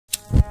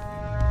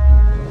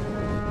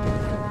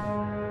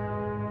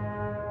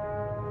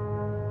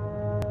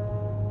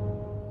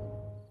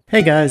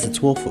Hey guys,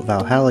 it's Wolf of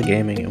Valhalla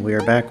Gaming, and we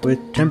are back with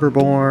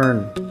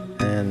Timberborn.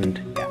 And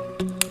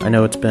yeah, I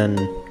know it's been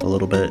a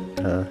little bit,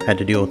 had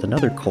to deal with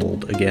another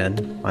cold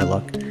again, my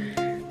luck.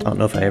 I don't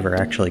know if I ever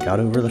actually got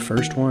over the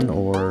first one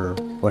or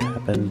what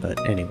happened, but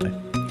anyway.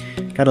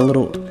 Got a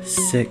little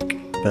sick,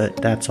 but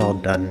that's all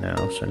done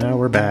now. So now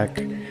we're back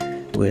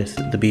with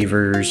the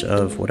bevers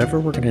of whatever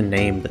we're going to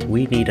name. That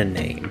we need a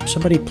name.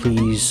 Somebody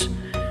please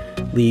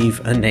leave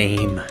a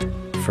name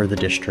for the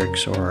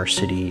districts or our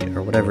city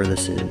or whatever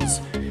this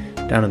is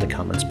down in the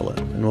comments below,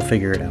 and we'll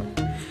figure it out.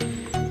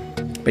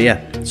 But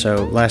yeah,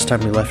 so last time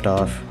we left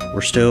off,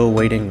 we're still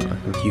waiting.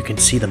 You can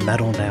see the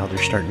metal now, they're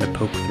starting to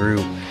poke through.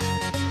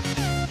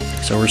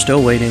 So we're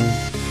still waiting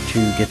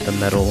to get the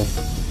metal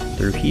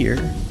through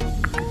here.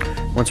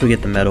 Once we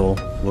get the metal,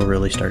 we'll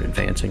really start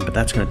advancing, but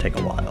that's going to take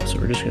a while, so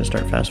we're just going to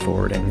start fast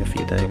forwarding a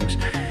few things.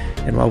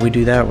 And while we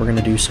do that, we're going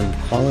to do some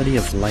quality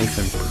of life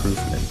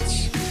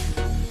improvements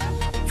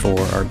for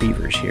our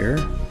beavers here,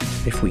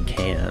 if we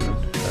can.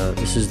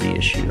 This is the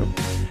issue.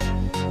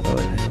 Oh,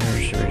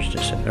 where's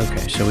this?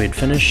 Okay, so we had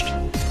finished.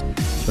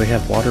 So we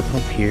have water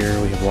pump here,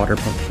 we have water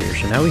pump here.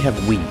 So now we have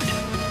wheat.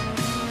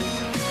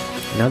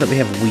 Now that we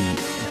have wheat,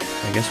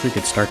 I guess we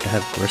could start to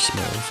have grist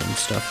mills and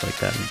stuff like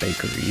that in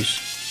bakeries.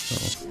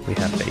 So we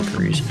have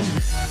bakeries.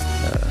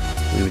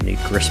 We would need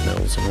grist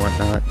mills and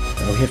whatnot.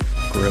 We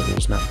have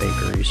grills, not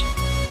bakeries.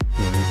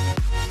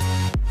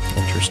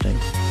 Interesting.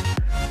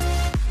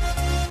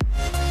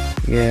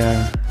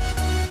 Yeah.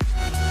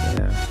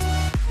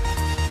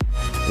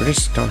 We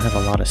just don't have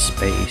a lot of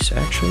space.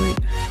 Actually,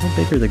 how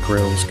big are the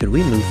grills? Could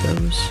we move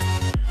those?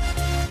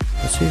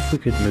 Let's see if we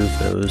could move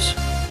those.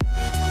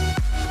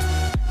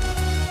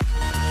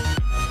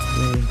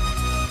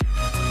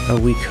 Oh,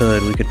 we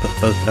could. We could put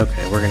both.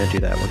 Okay, we're going to do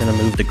that. We're going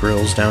to move the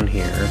grills down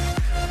here.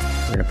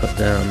 We're going to put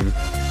them...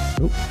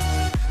 Oop.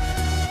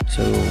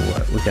 So,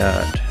 what we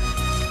got...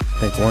 I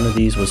think one of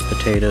these was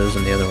potatoes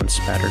and the other one's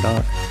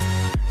spatterdock.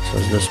 So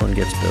as this one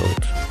gets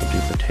built, we'll do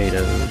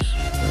potatoes.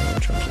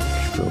 Which one's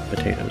grilled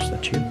potatoes?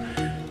 That's you.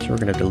 So we're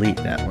going to delete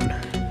that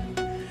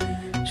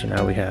one. So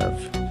now we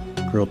have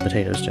grilled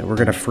potatoes. We're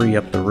going to free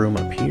up the room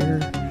up here.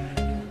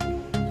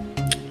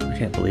 I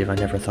can't believe I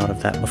never thought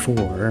of that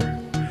before.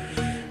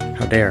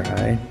 How dare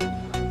I?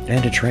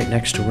 And it's right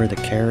next to where the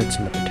carrots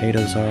and the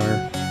potatoes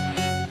are.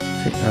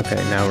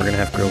 Okay, now we're going to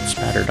have grilled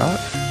spatterdock.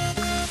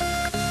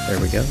 There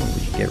we go.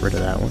 We can get rid of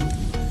that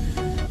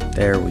one.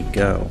 There we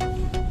go.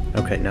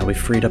 Okay, now we've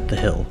freed up the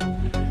hill.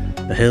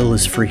 The hill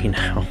is free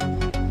now.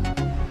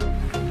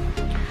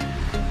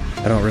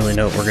 I don't really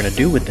know what we're going to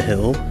do with the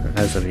hill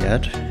as of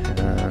yet.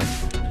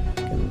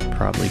 Can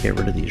probably get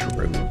rid of these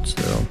roads,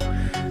 though.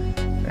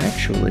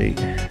 Actually,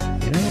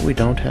 you know what we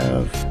don't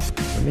have?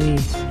 Let me...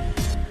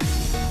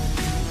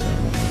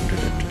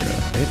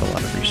 we have a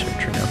lot of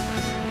research right now.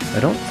 I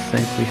don't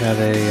think we have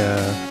a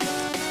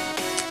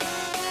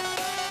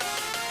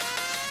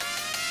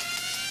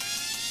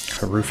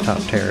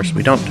rooftop terrace.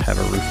 We don't have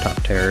a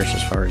rooftop terrace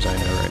as far as I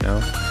know right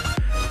now.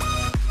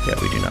 Yeah,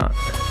 we do not.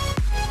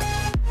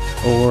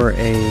 Or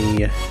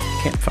a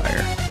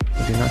campfire.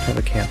 We do not have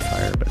a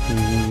campfire, but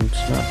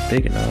it's not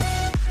big enough.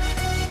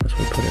 Unless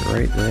we put it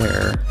right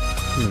there.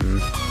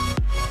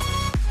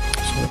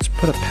 So let's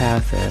put a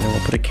path in, and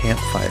we'll put a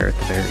campfire at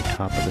the very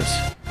top of this.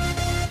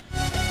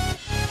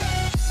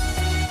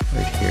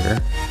 Right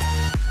here.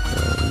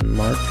 We'll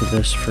mark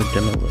this for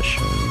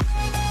demolition.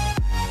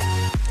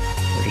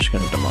 We're just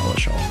going to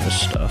demolish all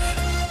this stuff.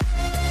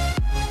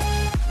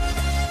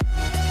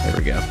 There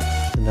we go.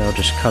 And then I'll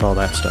just cut all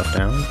that stuff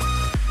down.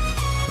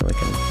 And we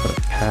can put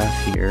a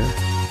path here.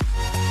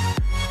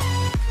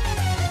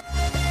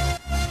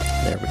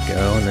 There we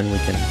go. And then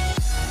we're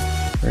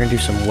going to do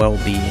some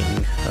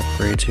well-being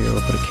upgrades here.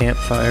 We'll put a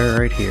campfire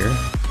right here.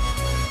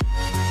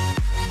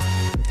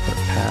 Put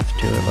a path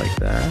to it like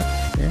that.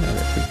 Yeah,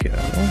 there we go.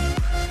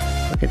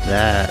 Look at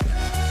that.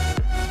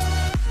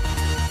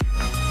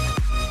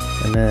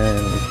 And then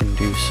we can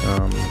do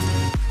some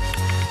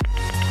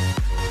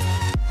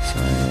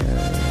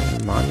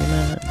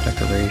monument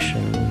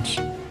decorations.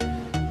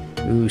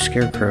 Ooh,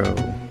 scarecrow.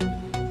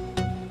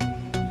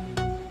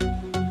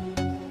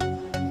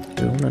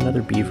 Do we want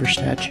another beaver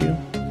statue?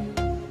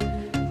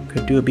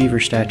 Could do a beaver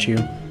statue.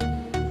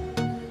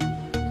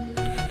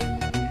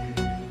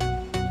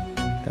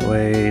 That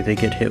way they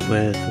get hit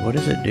with, what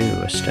does it do?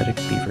 Aesthetic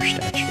beaver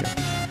statue.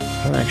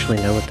 I don't actually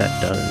know what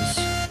that does.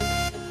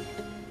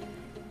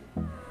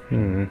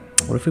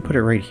 What if we put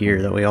it right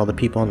here? That way all the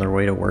people on their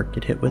way to work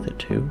get hit with it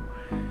too.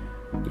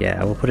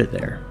 Yeah, we'll put it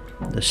there.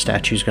 The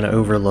statue's going to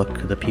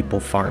overlook the people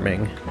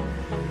farming.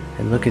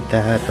 And look at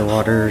that, the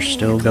water's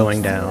still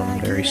going down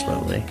very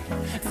slowly.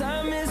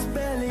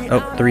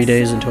 Oh, 3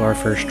 days into our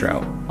first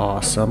drought.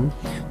 Awesome.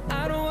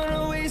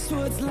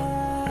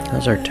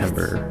 How's our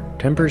timber?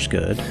 Timber's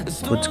good.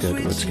 Wood's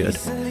good, wood's good.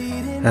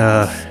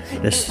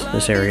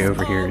 This area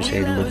over here is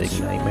a living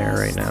nightmare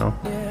right now.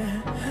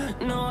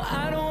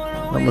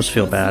 I almost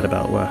feel bad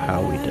about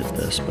how we did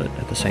this, but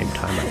at the same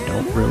time I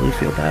don't really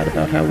feel bad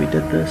about how we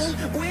did this.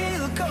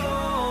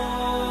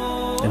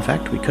 In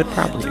fact, we could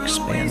probably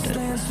expand it.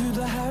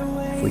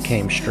 if we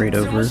came straight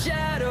over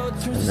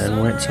and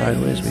then went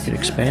sideways, we could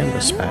expand the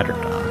spatter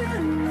dock.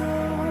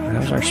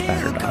 How's our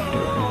spatter dock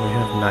doing? We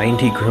have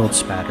 90 grilled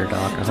spatter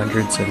dock,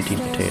 117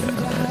 potato.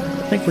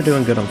 I think we're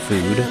doing good on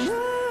food.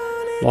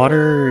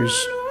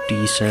 Water's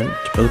decent.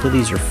 Both of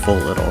these are full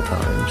at all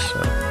times, so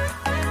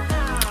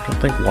I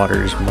don't think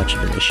water is much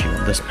of an issue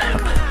on this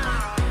map.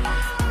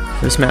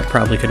 This map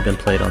probably could have been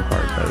played on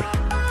hard mode.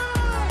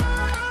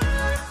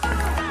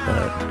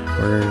 But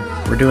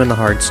we're doing the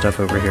hard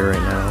stuff over here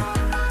right now.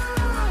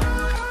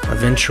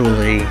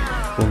 Eventually,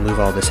 we'll move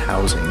all this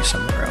housing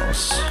somewhere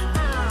else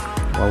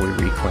while we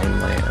reclaim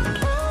land.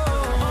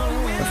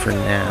 But for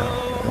now,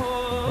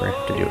 we're going to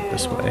have to do it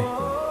this way.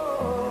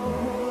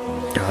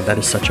 God, that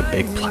is such a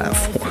big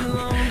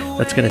platform.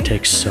 That's going to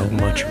take so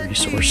much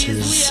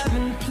resources.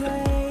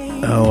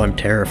 Oh, I'm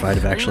terrified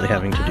of actually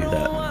having to do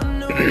that.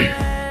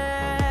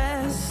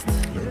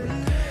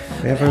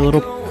 We have our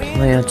little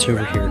plants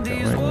over here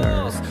going.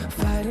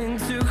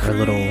 Our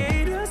little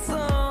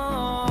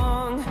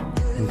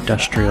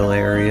industrial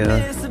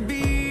area.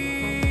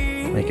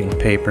 Making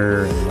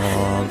paper and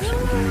logs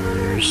and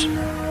gears.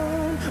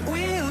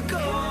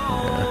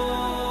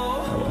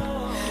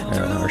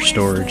 Our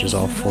storage is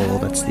all full.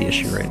 That's the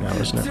issue right now,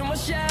 isn't it?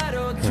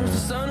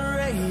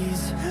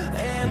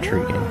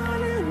 Intriguing.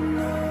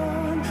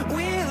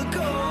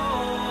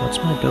 What's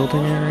my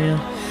building area?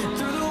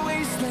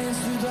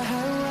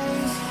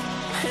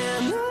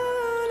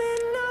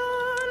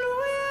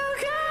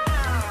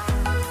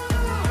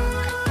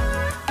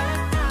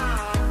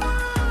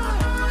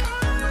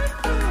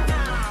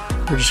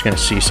 We're just gonna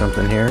see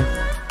something here.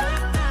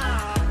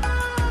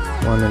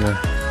 One and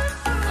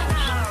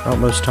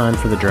almost time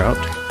for the drought.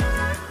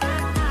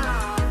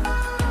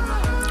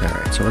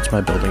 Alright, so what's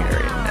my building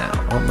area now?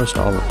 Almost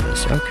all of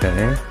this.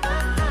 Okay.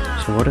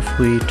 So what if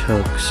we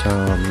took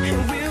some...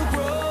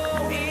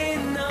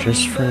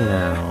 Just for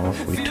now,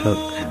 if we took...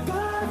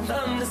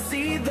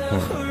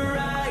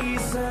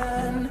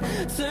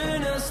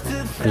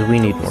 Because we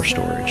need more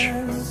storage.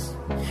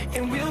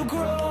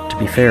 To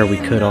be fair, we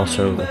could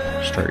also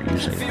start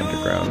using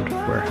underground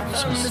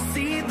warehouses.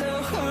 We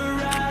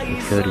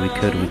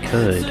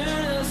could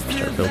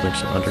start building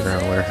some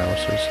underground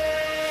warehouses.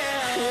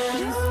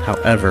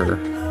 However,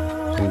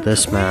 in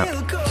this map,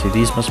 see,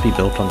 these must be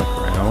built on the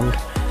ground.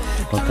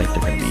 I don't think they're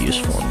going to be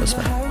useful in this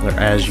map. They're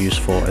as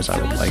useful as I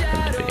would like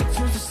them to be.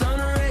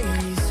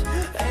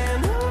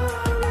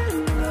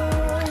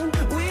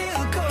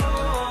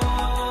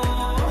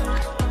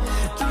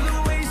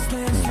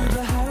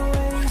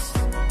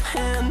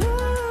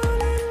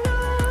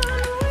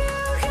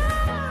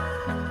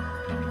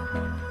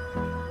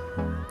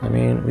 I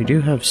mean, we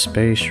do have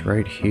space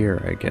right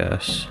here, I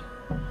guess.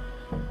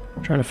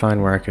 I'm trying to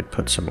find where I could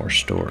put some more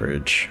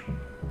storage.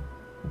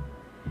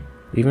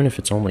 Even if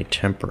it's only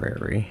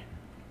temporary.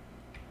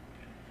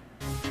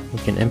 We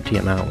can empty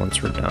them out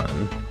once we're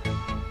done.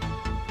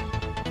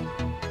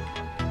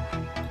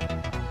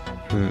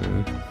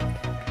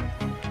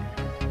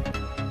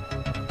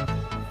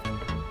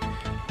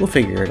 We'll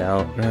figure it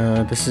out.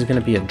 This is going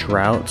to be a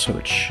drought, so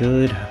it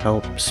should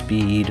help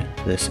speed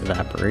this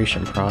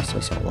evaporation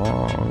process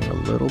along a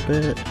little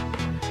bit.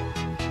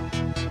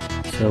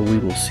 So we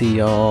will see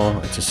y'all.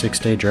 It's a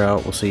 6-day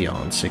drought. We'll see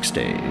y'all in 6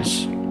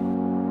 days.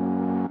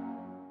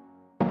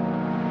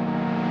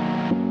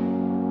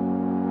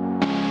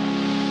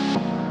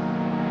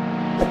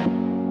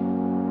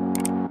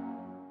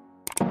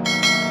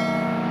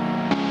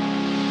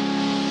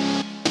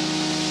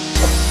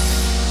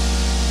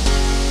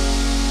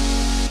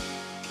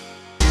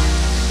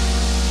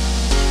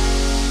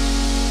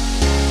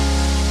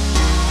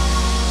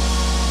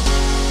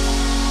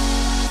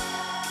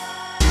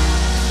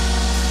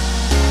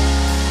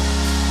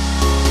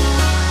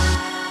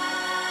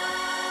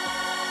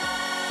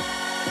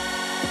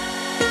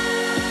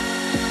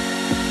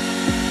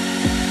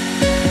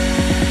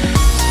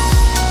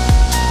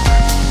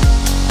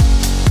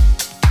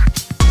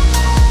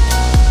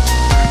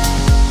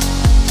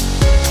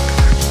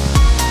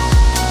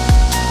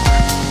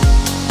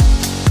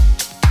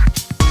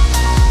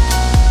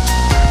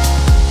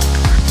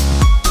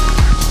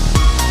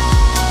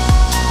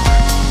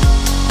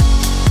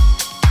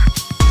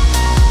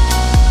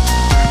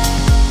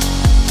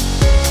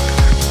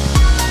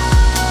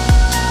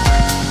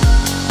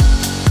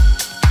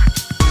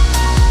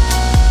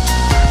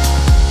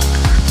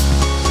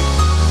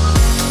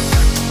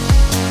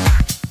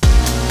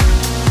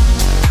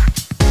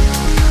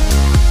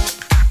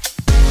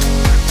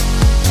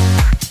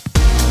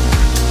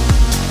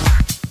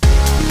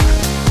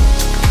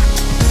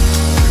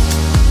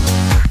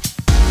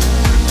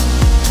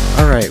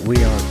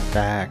 We are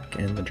back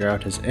and the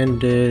drought has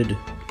ended.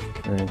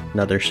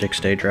 Another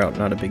 6-day drought,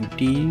 not a big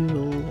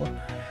deal.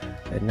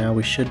 And now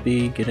we should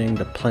be getting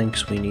the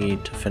planks we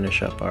need to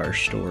finish up our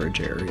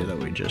storage area that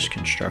we just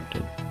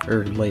constructed,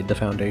 or laid the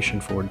foundation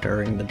for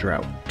during the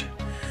drought.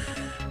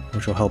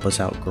 Which will help us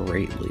out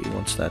greatly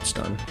once that's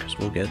done, because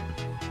we'll get,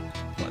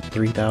 what,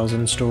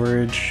 3,000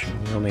 storage?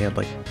 We only had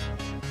like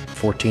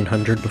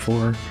 1,400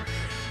 before.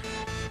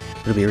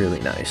 It'll be really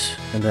nice.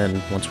 And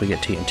then once we get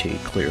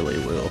TNT, clearly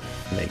we'll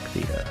make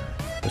the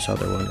this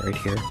other one right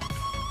here.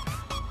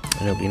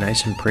 And it'll be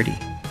nice and pretty.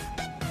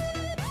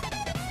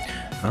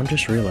 I'm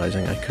just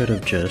realizing I could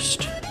have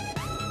just...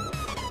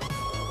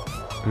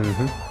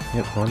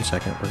 Yep, 1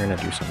 second. We're gonna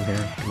do something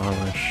here.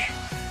 Demolish.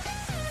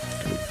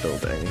 Delete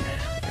building.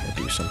 We're gonna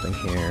do something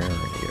here. We're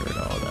gonna get rid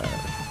of all that.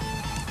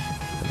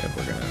 And then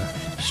we're gonna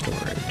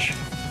storage.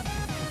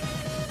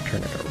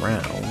 Turn it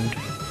around.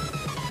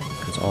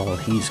 Because all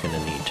he's gonna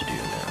need to do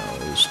now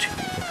is to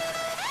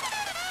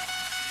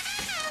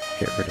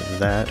get rid of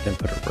that and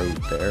put a road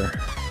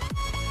there.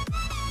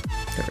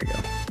 There we go.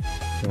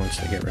 And once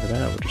they get rid of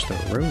that, we'll just throw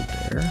a road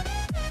there.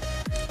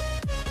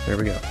 There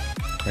we go.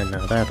 And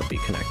now that'll be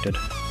connected.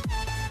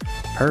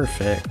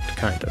 Perfect,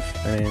 kind of.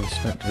 I mean,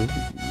 it's not... Ooh,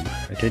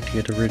 I did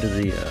get rid of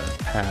the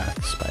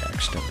paths by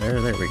accident.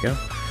 There we go.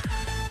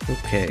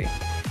 Okay.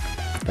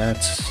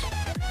 That's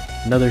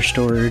another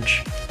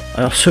storage.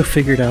 I also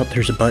figured out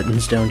there's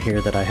buttons down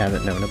here that I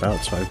haven't known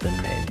about, so I've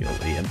been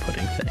manually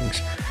inputting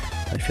things.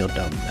 I feel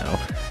dumb now.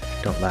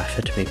 Don't laugh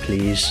at me,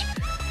 please.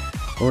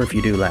 Or if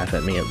you do laugh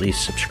at me, at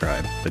least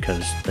subscribe,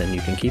 because then you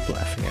can keep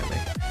laughing at me.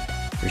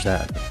 There's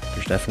that.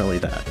 There's definitely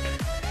that.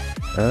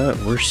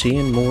 We're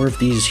seeing more of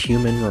these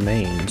human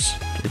remains.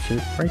 Is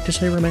it right to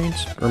say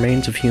remains?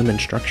 Remains of human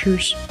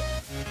structures?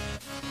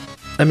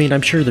 I mean,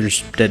 I'm sure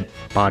there's dead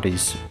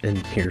bodies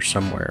in here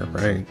somewhere,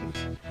 right?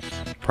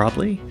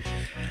 Probably?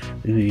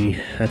 Ooh,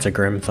 that's a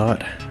grim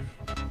thought.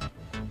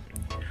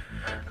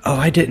 Oh,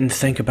 I didn't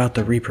think about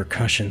the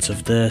repercussions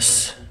of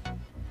this.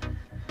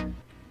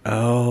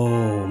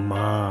 Oh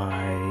my.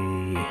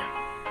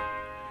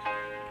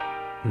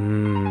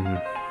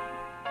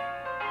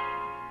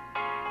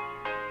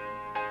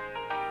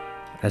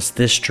 As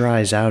this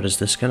dries out, is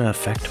this gonna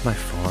affect my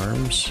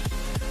farms?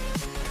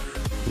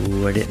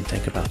 Ooh, I didn't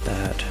think about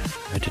that.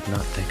 I did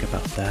not think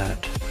about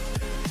that.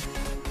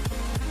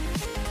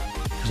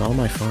 Because all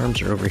my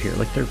farms are over here.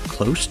 Like, they're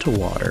close to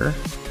water.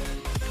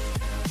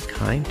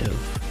 Kind of.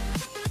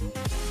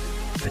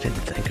 I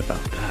didn't think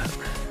about that.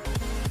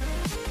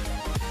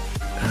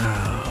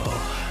 Oh.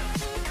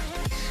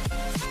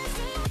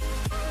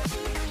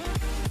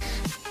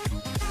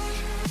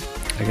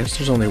 I guess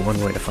there's only one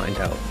way to find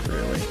out,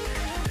 really.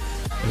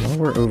 And while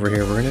we're over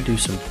here, we're going to do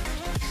some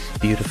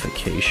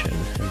beautification.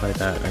 And by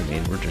that, I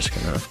mean we're just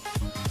going to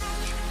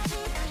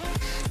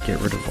get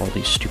rid of all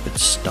these stupid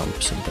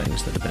stumps and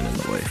things that have been in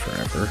the way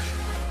forever.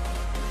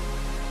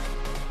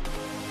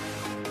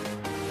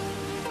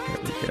 There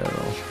we go.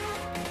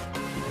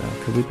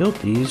 Could we build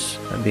these?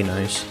 That'd be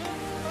nice.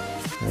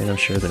 I mean, I'm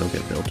sure they'll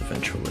get built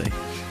eventually,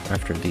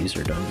 after these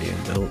are done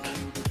being built.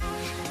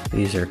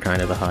 These are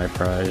kind of the high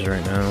prize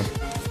right now.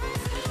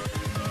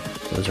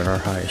 Those are our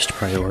highest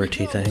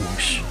priority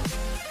things.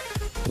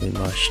 We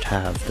must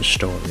have the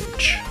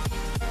storage.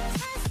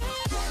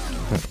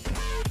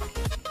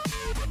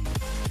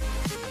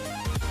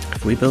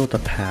 If we build a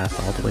path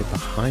all the way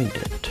behind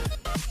it,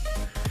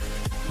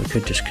 we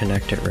could just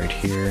connect it right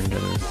here and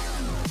then...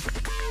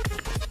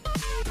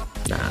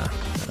 Nah,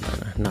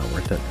 not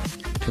worth it.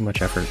 Too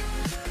much effort.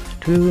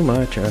 Too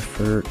much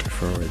effort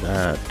for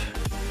that.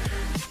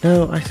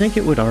 No, I think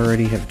it would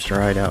already have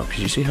dried out,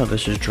 because you see how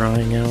this is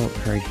drying out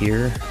right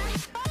here?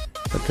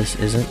 But this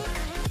isn't?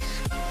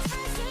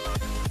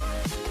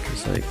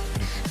 It's like,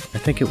 I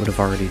think it would have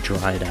already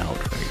dried out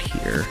right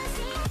here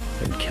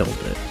and killed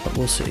it, but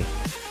we'll see.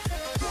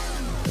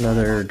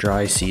 Another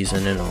dry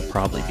season and it'll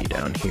probably be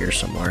down here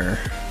somewhere.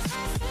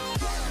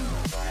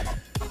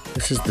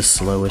 This is the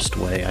slowest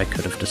way I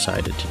could have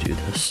decided to do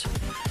this.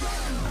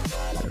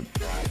 I'm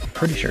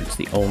pretty sure it's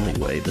the only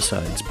way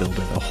besides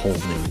building a whole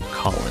new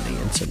colony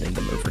and sending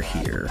them over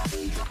here.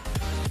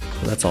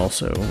 But that's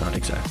also not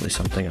exactly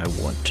something I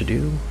want to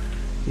do,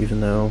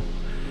 even though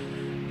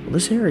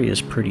this area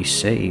is pretty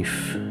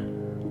safe.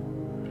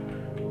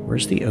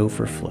 Where's the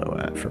overflow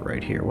at for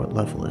right here? What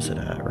level is it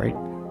at, right?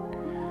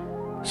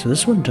 So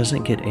this one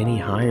doesn't get any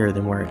higher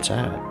than where it's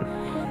at.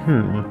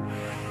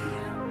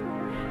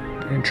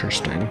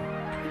 Interesting.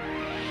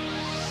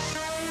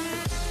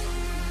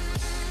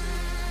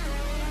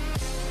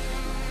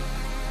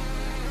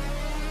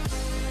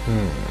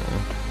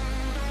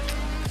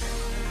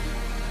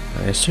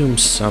 I assume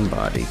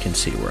somebody can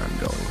see where I'm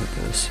going with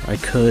this. I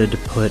could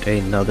put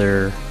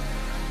another...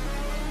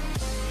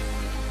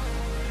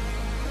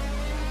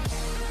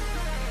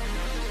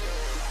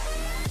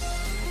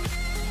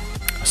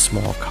 a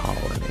small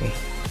colony.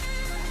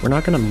 We're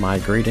not going to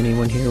migrate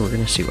anyone here, we're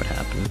going to see what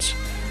happens.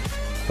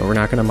 But we're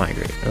not going to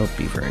migrate. Oh,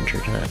 beaver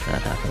injured,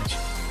 that happens.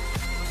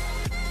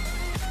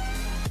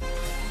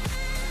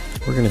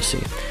 We're going to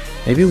see.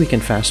 Maybe we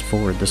can fast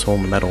forward this whole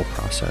metal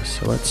process,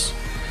 so let's...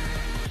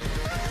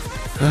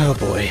 Oh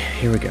boy,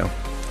 here we go.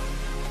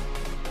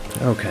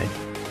 Okay,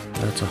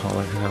 that's a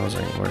hauler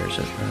housing. Where is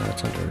it?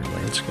 That's under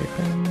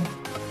landscaping.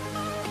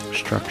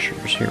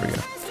 Structures, here we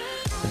go.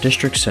 The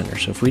district center.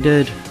 So if we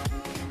did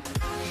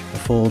a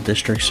full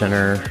district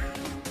center,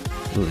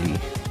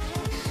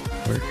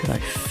 where could I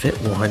fit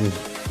one?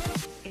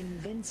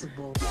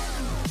 Invincible.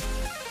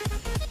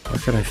 Where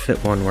could I fit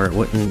one where it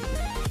wouldn't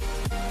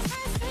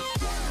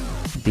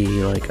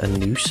be like a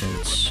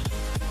nuisance?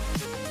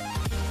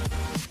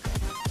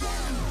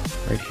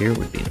 Right here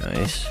would be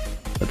nice,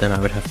 but then I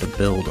would have to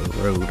build a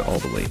road all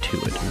the way to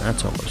it, and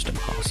that's almost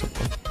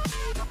impossible.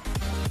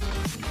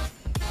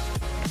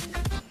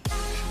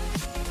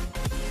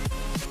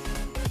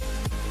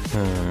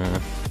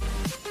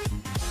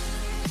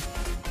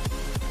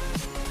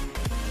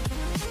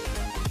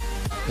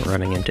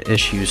 Running into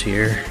issues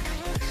here.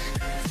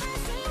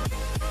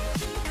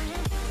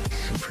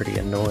 Some pretty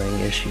annoying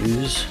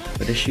issues,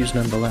 but issues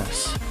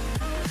nonetheless.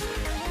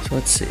 So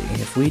let's see,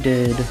 if we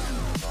did...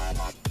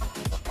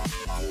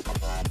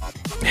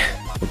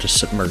 we'll just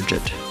submerge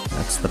it.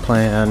 That's the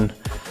plan.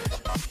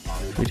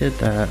 If we did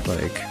that,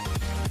 like,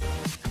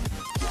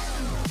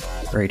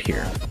 right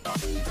here.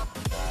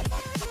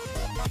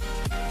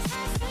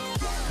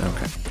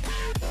 Okay.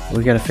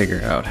 We gotta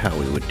figure out how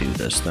we would do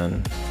this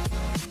then.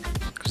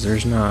 Because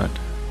there's not...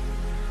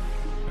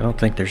 I don't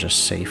think there's a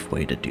safe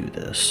way to do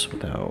this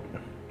without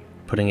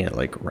putting it,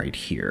 like, right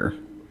here.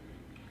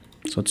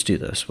 So let's do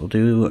this. We'll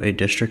do a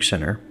district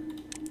center.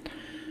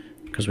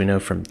 Because we know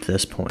from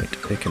this point,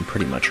 it can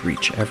pretty much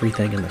reach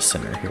everything in the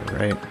center here,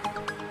 right?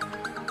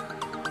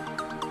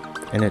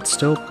 And it's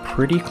still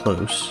pretty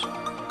close.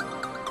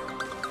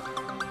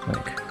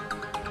 Like,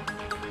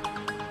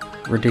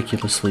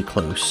 ridiculously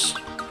close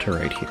to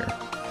right here.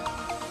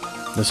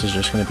 This is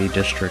just going to be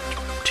District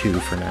 2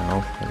 for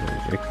now, and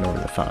we'll ignore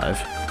the 5.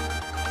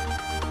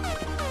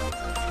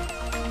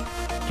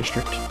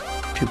 District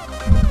 2.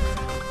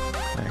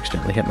 I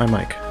accidentally hit my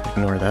mic.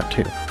 Ignore that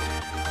too.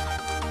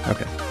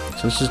 Okay,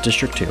 so this is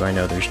District 2. I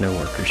know there's no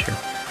workers here.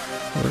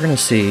 We're going to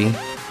see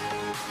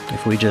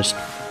if we just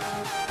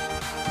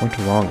went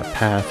along a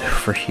path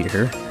over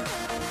here.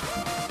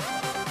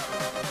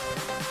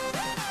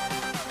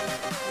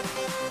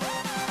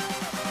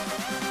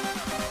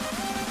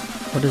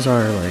 What is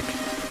our, like,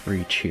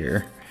 reach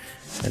here?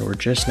 And we're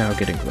just now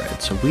getting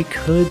red. So we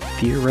could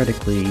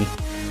theoretically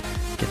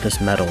get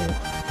this metal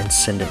and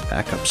send it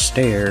back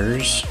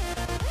upstairs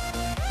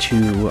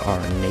to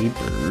our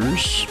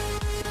neighbors.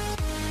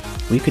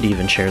 We could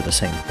even share the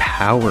same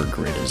power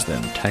grid as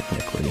them,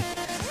 technically.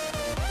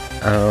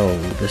 Oh,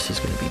 this is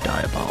going to be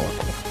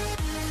diabolical.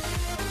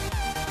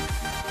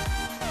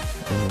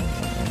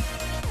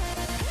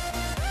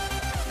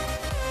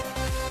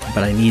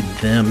 But I need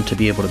them to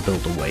be able to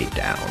build a way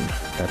down.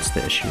 That's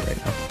the issue right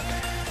now.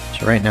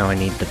 So right now I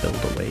need to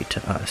build a way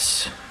to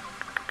us.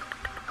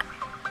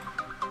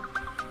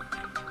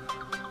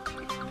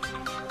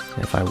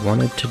 If I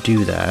wanted to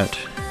do that...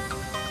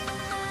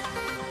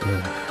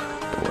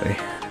 boy.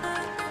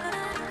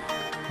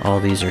 All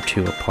these are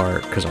too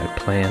apart because I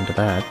planned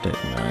that,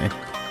 didn't I?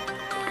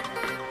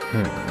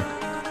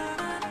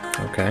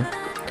 Okay.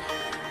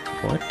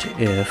 What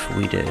if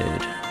we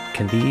did...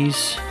 Can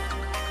these...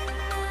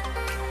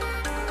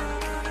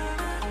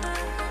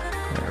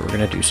 Alright, we're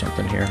gonna do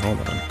something here. Hold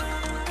on.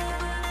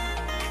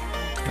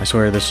 I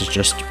swear this is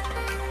just...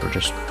 We're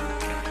just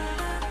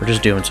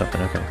doing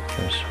something. Okay.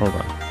 Just hold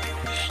on.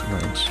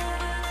 Lines.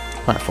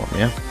 Platform,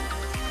 yeah?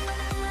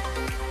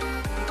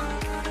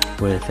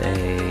 With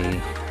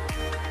a...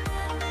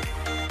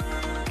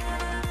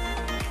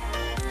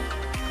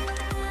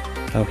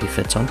 Oh, he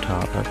fits on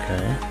top,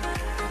 okay.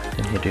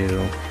 Then you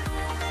do...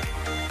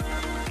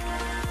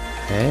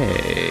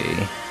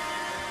 Hey!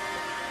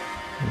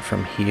 And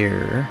from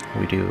here,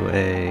 we do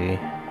a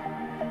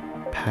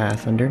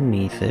path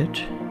underneath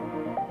it.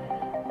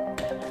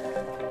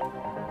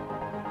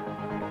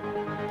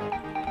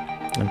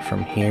 And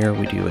from here,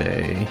 we do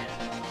a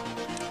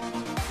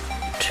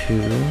 2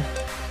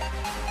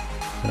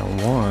 and a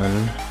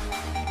 1.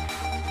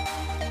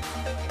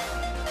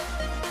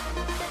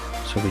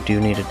 So we do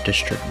need a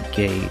district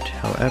gate.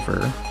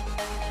 However,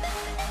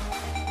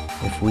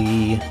 if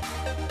we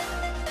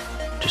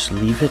just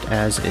leave it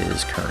as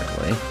is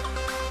currently,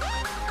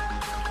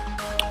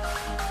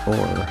 or,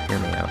 hear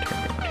me out,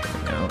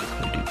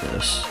 we do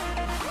this.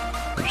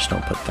 We just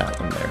don't put that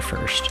one there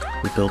first.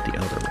 We build the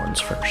other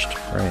ones first,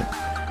 right?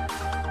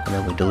 And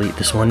then we delete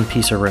this one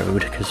piece of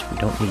road, because we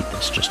don't need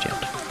this just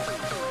yet.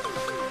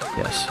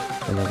 Yes,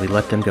 and then we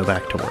let them go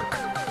back to work.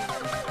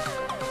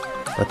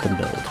 Let them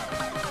build.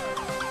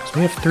 So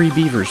we have 3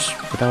 beavers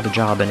without a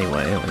job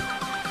anyway. Like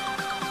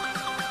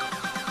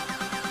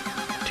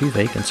 2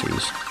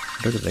 vacancies.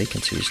 What are the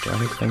vacancies? Do I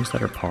have things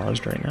that are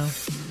paused right now?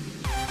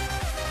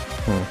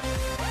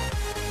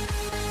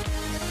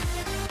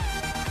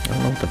 I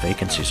don't know what the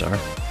vacancies are.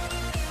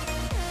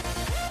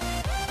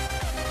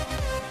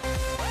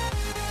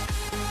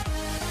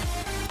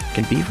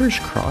 Can beavers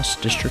cross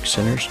district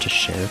centers to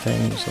share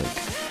things? Like,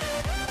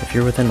 if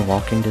you're within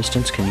walking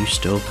distance, can you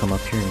still come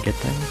up here and get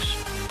things?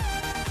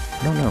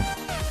 I don't know.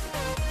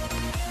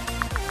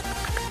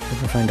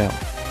 We'll find out.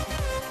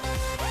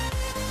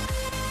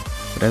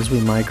 But as we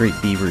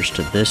migrate beavers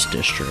to this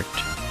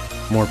district,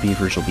 more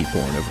beavers will be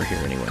born over here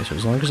anyway. So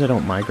as long as I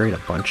don't migrate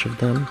a bunch of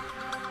them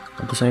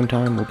at the same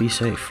time, we'll be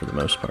safe for the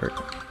most part.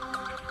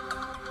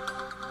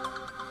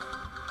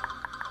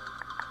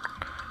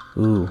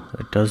 Ooh,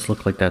 it does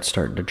look like that's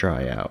starting to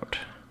dry out.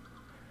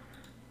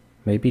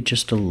 Maybe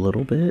just a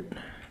little bit?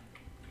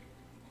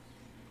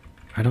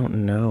 I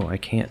don't know, I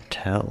can't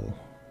tell.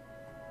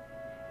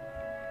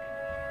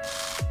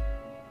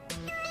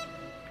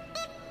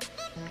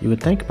 You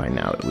would think by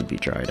now it would be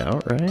dried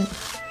out, right?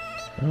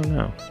 I don't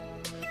know.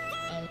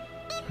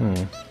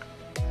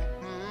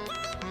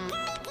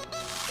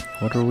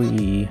 What are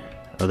we...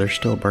 Oh, they're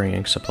still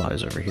bringing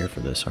supplies over here for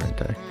this, aren't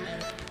they?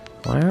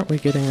 Why aren't we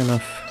getting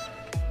enough...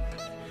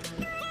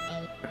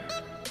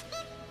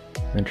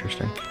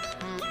 Interesting.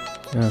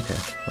 Okay,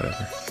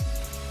 whatever.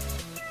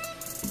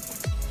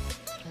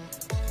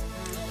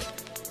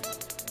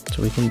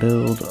 So we can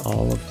build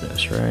all of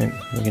this, right?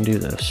 We can do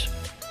this.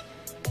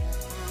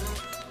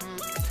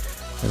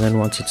 And then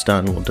once it's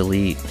done, we'll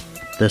delete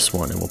this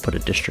one and we'll put a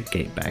district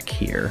gate back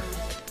here.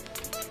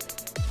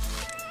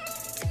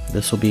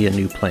 This will be a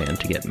new plan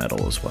to get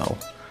metal as well.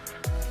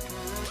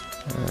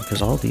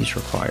 Because all these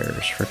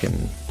requires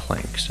frickin'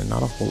 planks and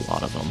not a whole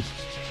lot of them.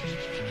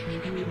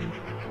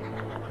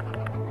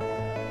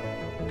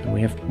 And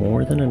we have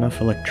more than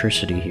enough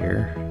electricity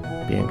here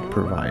being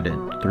provided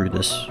through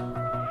this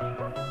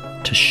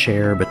to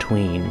share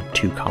between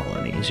two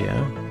colonies,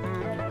 yeah?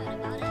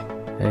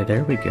 Hey,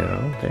 there we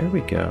go, there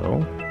we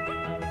go.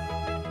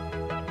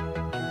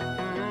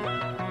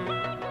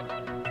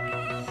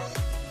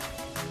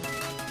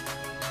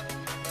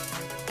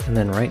 And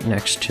then right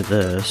next to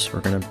this,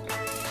 we're gonna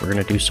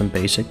do some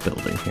basic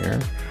building here.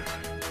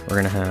 We're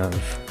gonna have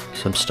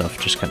some stuff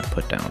just kind of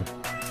put down.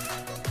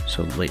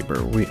 So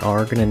labor, we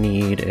are gonna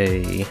need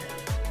a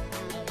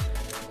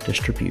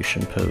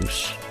distribution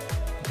post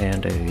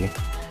and a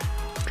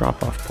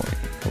drop-off point.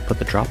 We'll put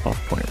the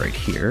drop-off point right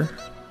here.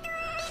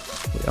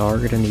 We are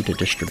gonna need a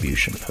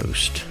distribution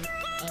post.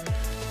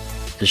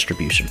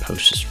 Distribution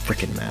post is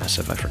freaking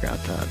massive, I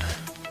forgot that.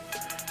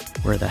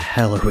 Where the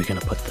hell are we gonna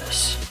put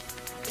this?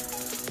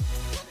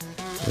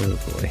 Oh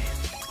boy.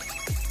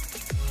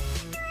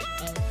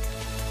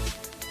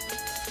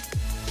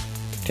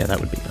 Yeah, that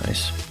would be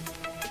nice.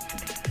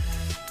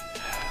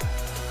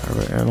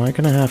 Am I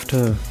gonna have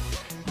to...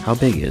 How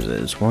big is it?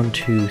 It's 1,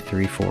 2,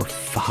 3, 4,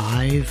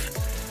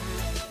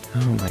 5?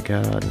 Oh my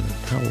god.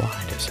 How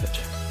wide is it?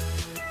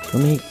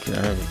 Let me...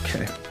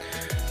 okay.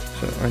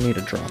 So I need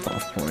a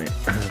drop-off point.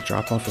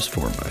 Drop-off is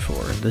 4 by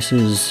 4. This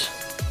is...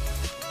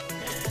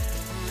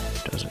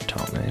 Doesn't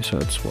tell me, so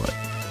it's what?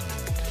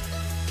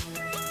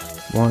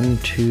 1,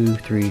 2,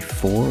 3,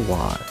 4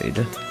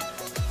 wide.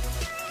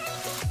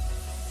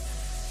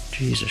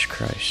 Jesus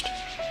Christ.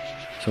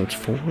 So it's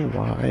 4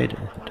 wide.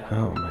 And,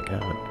 oh my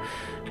god.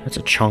 That's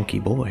a chunky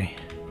boy.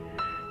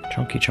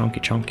 Chunky, chunky,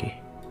 chunky.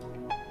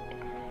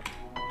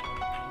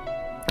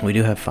 We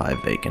do have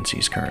 5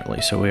 vacancies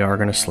currently, so we are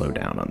going to slow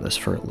down on this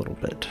for a little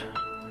bit.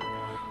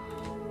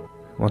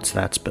 Once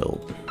that's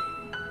built,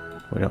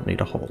 we don't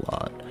need a whole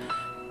lot.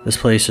 This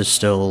place is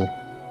still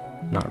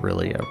not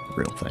really a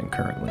real thing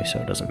currently, so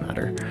it doesn't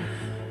matter.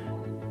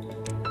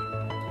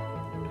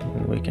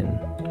 And we can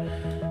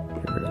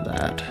get rid of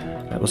that.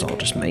 That was all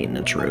just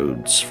maintenance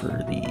roads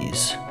for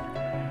these.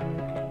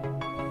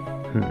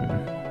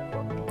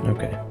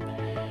 Okay.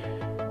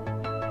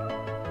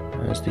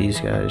 As these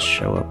guys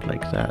show up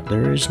like that,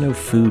 there is no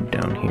food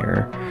down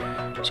here,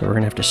 so we're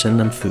gonna have to send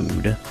them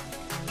food.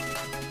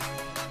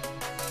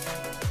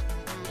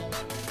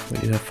 We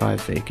do have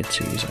 5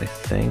 vacancies, I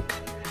think.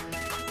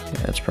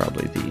 Yeah, it's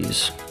probably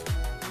these.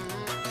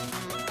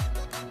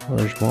 Well,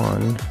 there's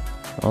one.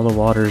 All the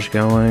water's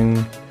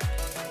going.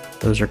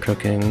 Those are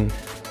cooking.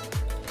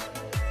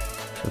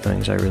 So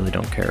things I really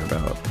don't care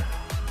about.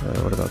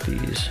 What about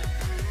these?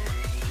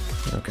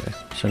 Okay,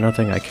 so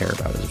nothing I care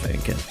about is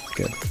vacant.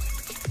 Good.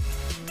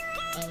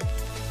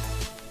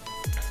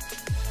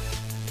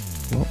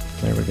 Well,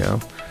 there we go.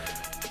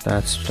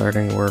 That's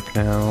starting to work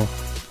now.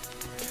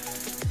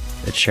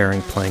 It's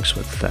sharing planks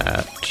with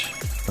that.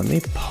 Let me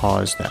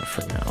pause that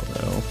for now,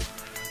 though.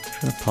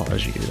 I'm gonna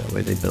pause you, that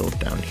way they build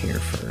down here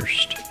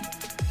first.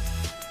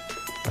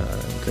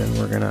 Then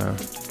we're gonna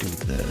do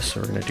this.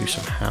 We're gonna do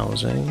some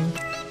housing.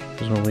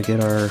 Because when we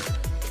get our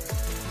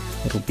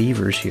little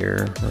beavers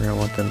here, we're gonna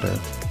want them to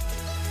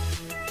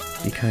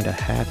be kind of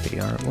happy,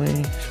 aren't we?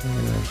 So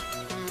we're gonna...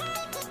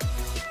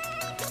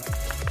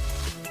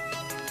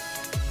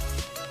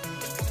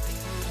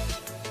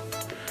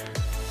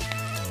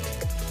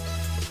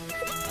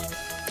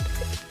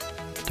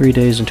 3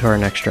 days into our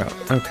next drought.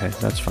 Okay,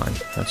 that's fine.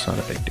 That's not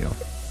a big deal.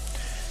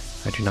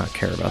 I do not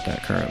care about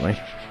that currently.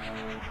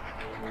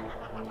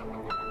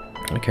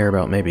 I care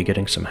about maybe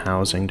getting some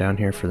housing down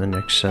here for the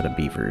next set of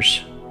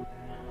beavers.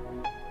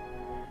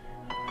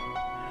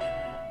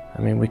 I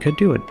mean, we could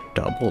do a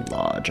double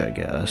lodge, I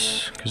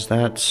guess, because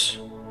that's...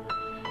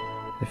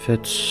 If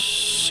it's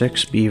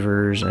 6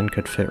 beavers and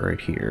could fit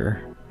right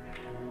here.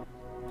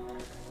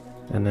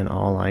 And then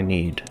all I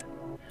need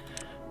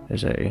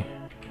is a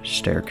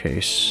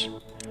staircase.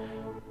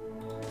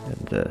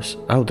 And this.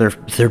 Oh,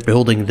 they're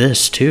building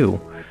this too.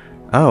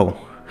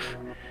 Oh.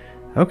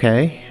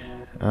 Okay.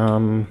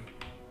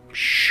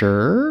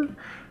 Sure.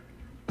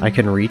 I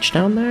can reach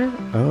down there?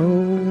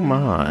 Oh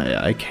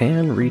my, I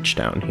can reach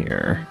down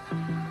here.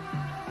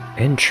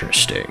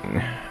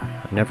 Interesting.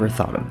 I never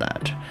thought of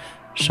that.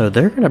 So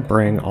they're gonna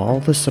bring all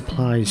the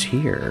supplies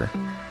here.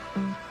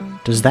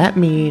 Does that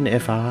mean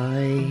if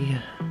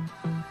I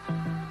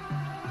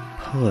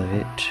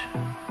put,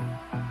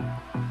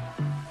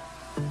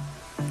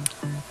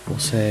 we'll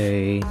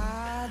say,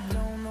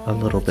 a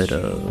little bit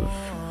of,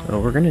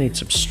 oh, we're gonna need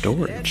some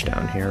storage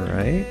down here,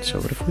 right? So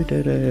what if we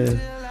did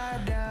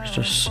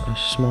just a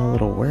small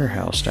little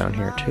warehouse down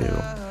here too?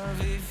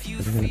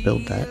 We're gonna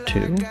build that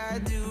too.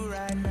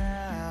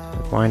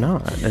 Why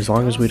not? As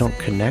long as we don't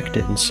connect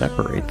it and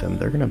separate them,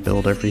 they're gonna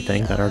build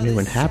everything that our new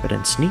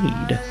inhabitants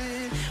need.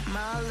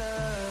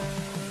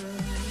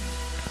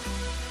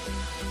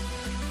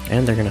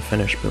 And they're gonna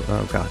finish,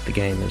 oh god, the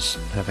game is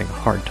having a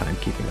hard time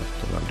keeping up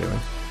with what I'm doing.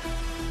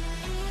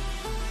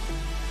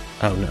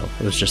 Oh no,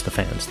 it was just the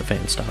fans. The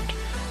fans stopped.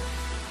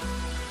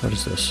 What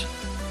is this?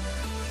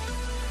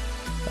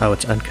 Oh,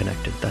 it's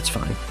unconnected. That's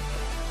fine.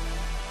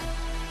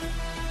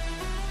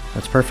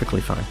 That's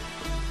perfectly fine.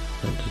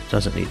 It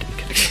doesn't need to be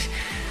connected.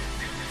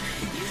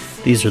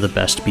 These are the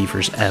best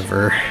beavers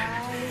ever.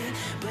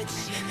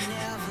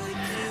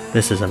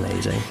 This is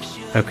amazing.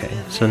 Okay,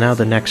 so now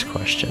the next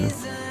question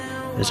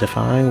is if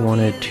I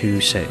wanted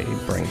to, say,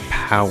 bring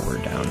power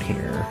down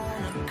here,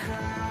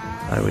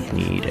 I would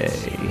need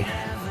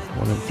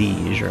one of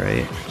these,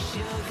 right?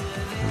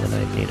 And then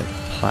I'd need a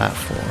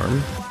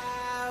platform.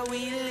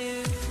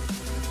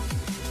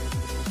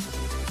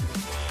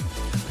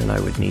 And then I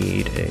would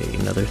need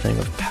another thing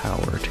of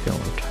power to go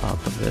on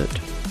top of it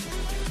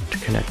to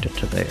connect it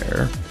to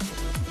there.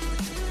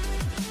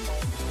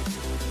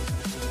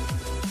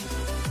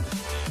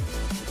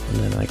 And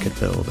then I could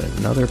build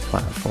another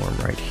platform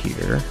right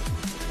here.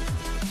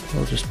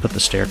 We'll just put the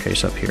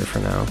staircase up here for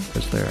now,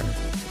 because they're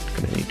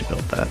going to need to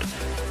build that.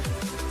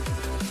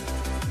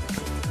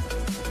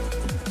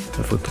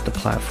 If we put the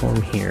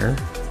platform here,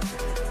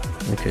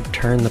 we could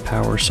turn the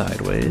power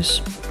sideways.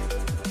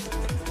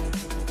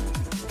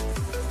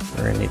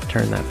 We're going to need to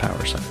turn that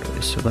power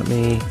sideways. So let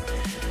me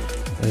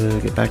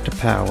get back to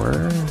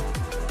power.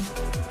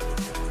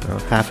 Well,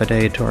 half a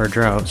day to our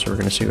drought, so we're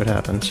going to see what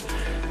happens.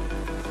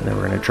 And then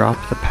we're going to drop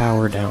the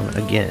power down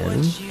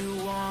again.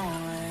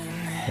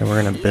 And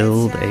we're going to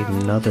build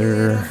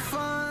another...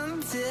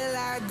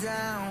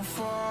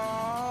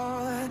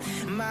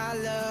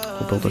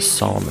 We'll build a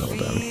sawmill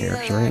down here,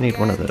 because we're going to need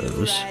one of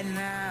those.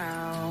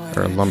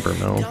 Or a lumber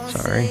mill,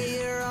 sorry.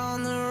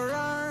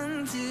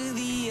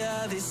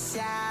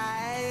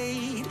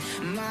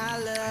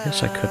 I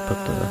guess I could put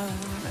the...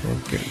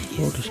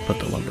 We'll just put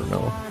the lumber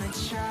mill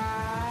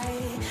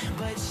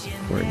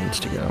where it needs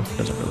to go.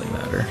 Doesn't really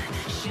matter.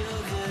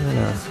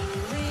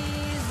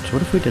 So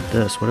what if we did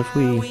this? What if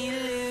we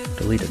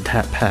deleted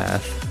that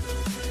path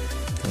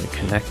and we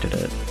connected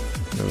it?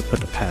 And then we put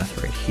the path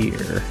right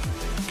here.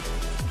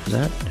 Does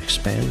that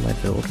expand my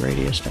build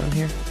radius down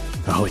here?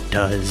 Oh, it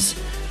does.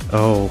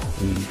 Oh,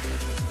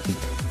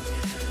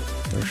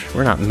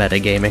 we're not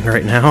metagaming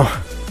right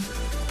now.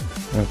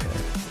 Okay,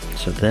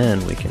 so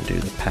then we can do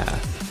the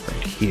path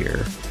right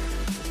here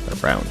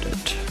around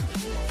it.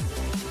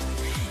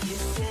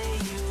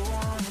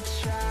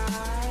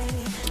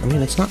 I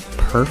mean, it's not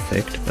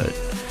perfect, but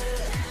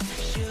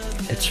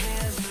it's,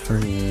 for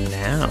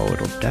now,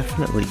 it'll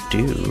definitely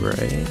do,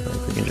 right?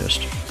 Like, we can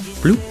just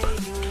bloop.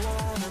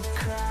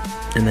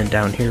 And then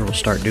down here, we'll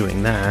start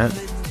doing that.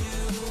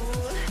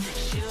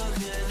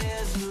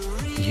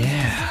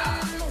 Yeah.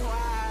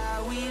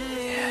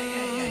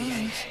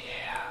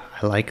 Yeah.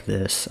 I like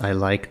this. I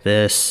like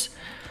this.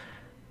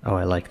 Oh,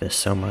 I like this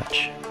so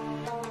much.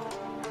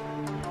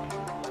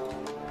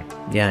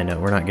 Yeah, I know,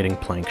 we're not getting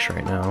planks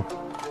right now.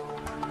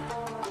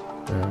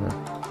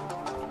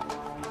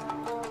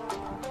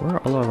 Where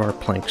are all of our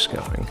planks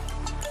going?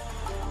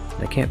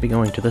 They can't be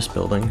going to this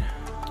building.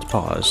 It's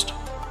paused.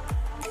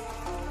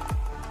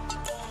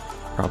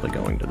 Probably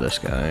going to this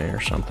guy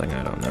or something,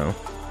 I don't know.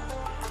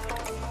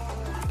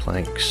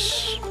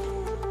 Planks.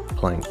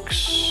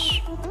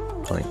 Planks.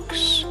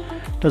 Planks.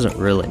 Doesn't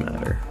really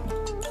matter.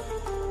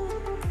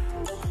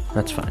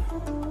 That's fine.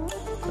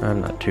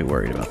 I'm not too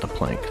worried about the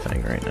plank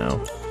thing right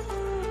now.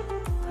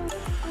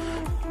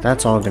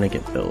 That's all gonna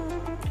get built.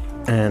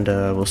 And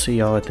we'll see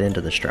y'all at the end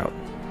of this drought.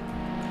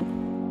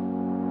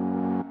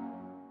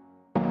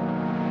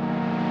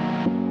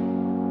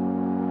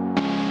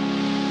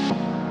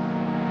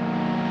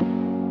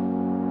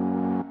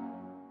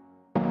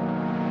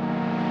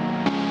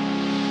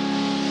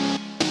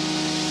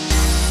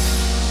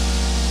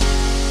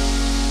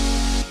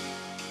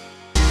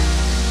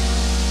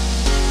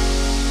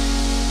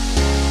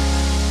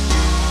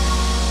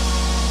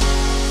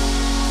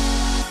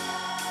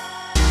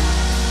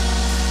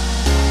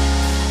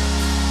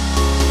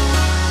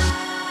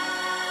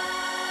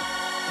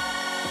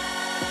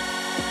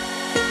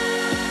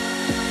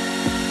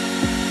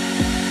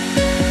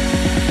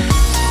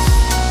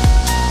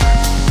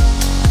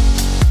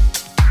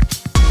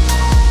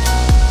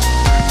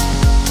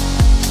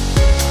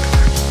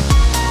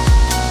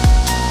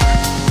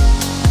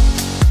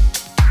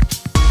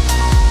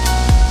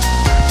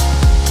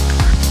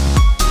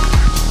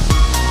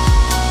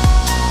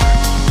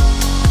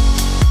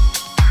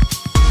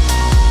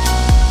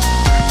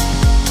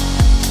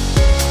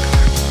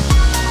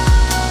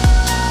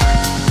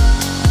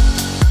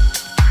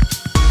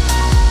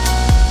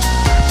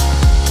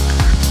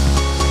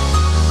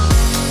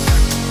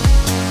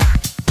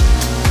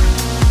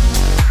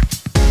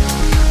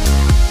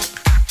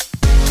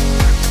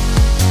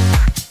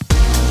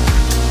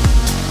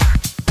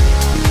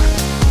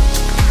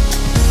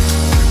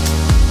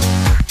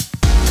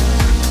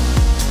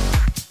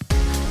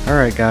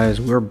 Alright guys,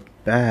 we're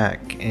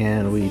back,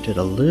 and we did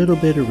a little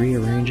bit of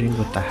rearranging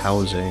with the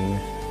housing.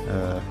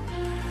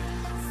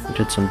 We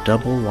did some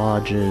double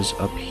lodges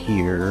up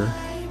here.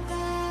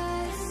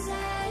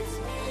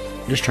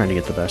 Just trying to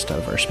get the best out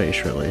of our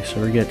space, really.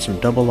 So we get some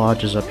double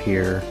lodges up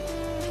here,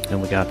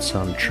 and we got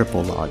some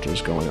triple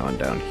lodges going on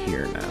down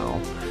here now,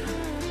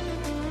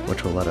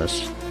 which will let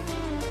us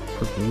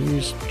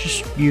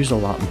use a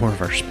lot more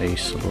of our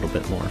space a little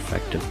bit more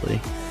effectively.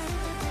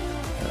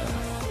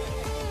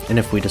 And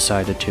if we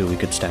decided to, we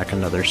could stack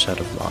another set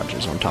of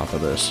lodges on top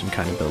of this and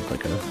kind of build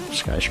like a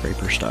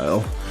skyscraper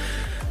style,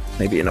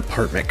 maybe an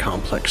apartment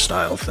complex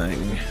style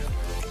thing.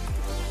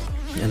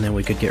 And then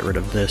we could get rid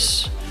of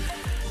this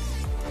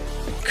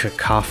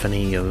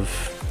cacophony of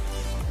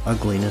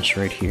ugliness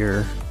right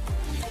here.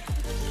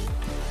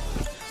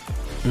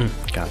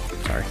 God,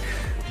 sorry.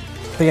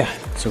 But yeah,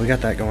 so we got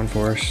that going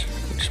for us,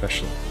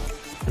 especially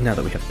now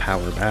that we have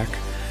power back.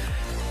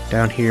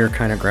 Down here,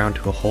 kind of ground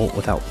to a halt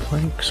without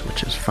planks,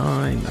 which is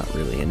fine, not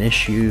really an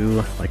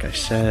issue. Like I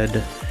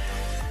said,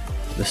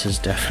 this is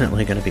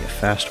definitely going to be a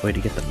fast way to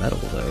get the metal,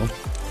 though.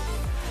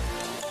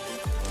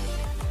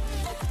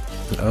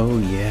 Oh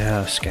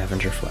yeah,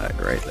 scavenger flag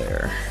right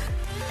there.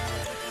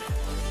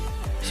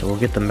 So we'll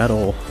get the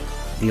metal.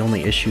 The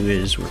only issue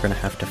is we're going to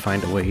have to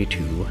find a way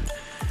to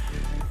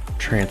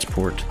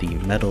transport the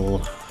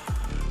metal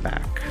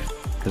back,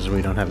 because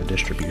we don't have a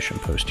distribution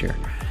post here.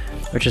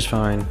 Which is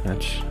fine,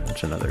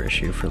 that's another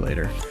issue for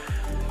later.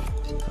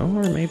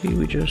 Or maybe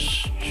we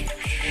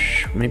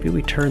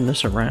turn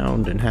this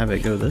around and have it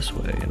go this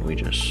way, and we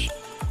just...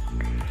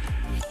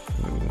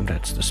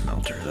 that's the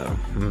smelter, though.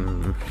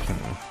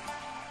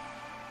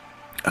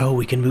 Oh,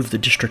 we can move the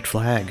district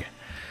flag.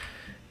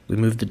 We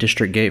moved the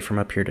district gate from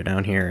up here to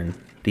down here, and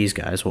these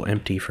guys will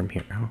empty from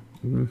here.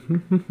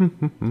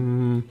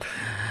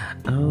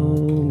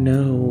 Oh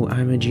no,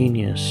 I'm a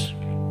genius.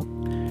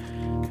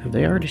 Have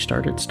they already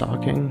started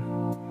stocking?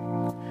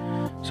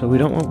 So we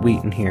don't want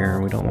wheat in here,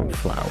 we don't want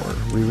flour.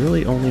 We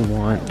really only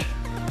want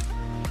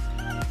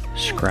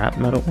scrap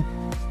metal.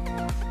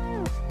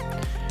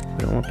 We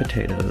don't want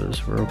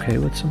potatoes. We're okay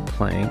with some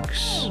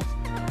planks.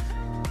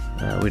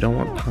 We don't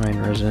want pine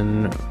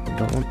resin. We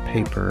don't want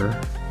paper.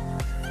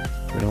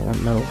 We don't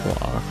want metal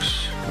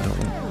blocks. We don't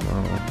want,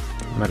 well,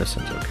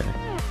 medicine's okay.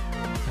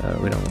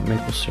 We don't want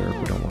maple syrup.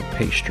 We don't want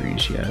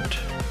pastries yet.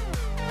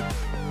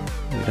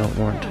 We don't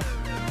want...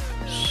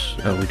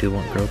 oh, we do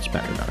want grilled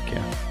spaghetti,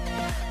 yeah.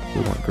 We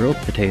want grilled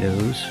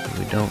potatoes.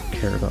 We don't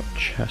care about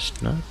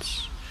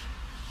chestnuts.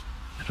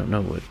 I don't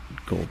know what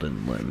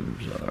golden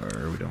limbs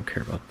are. We don't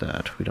care about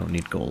that. We don't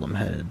need golem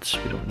heads.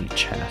 We don't need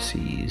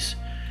chassis.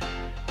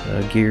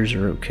 Gears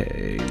are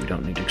okay. We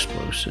don't need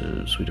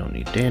explosives. We don't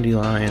need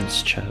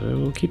dandelions.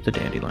 We'll keep the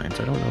dandelions.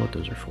 I don't know what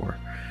those are for.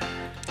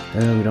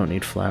 We don't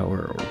need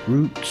flour or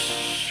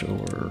roots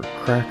or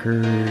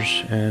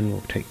crackers. And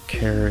we'll take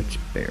carrots,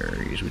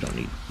 berries. We don't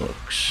need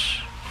books.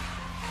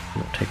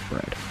 We'll take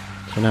bread.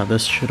 So now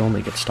this should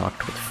only get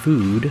stocked with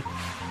food.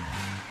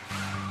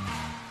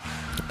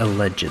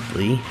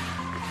 Allegedly.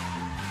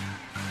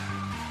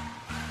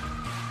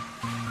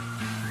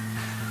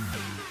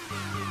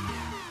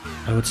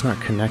 Oh, it's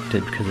not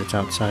connected because it's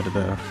outside of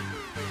the...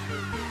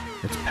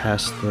 it's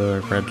past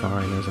the red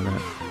line, isn't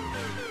it?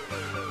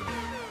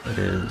 It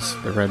is.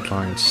 The red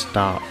line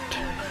stopped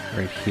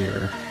right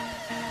here.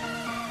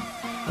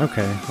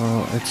 Okay,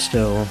 well, it's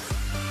still...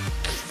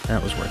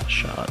 that was worth a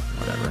shot,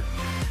 whatever.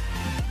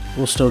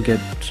 We'll still get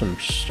some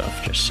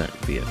stuff just sent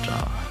via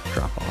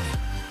drop-off.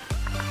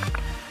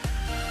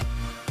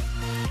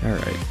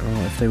 Alright,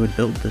 well, if they would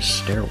build this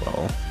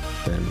stairwell,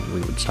 then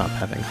we would stop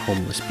having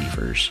homeless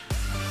beavers.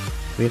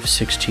 We have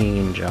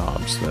 16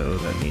 jobs, though,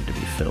 that need to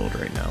be filled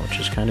right now, which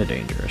is kind of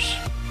dangerous.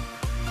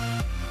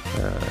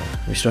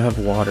 We still have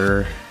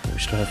water, we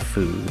still have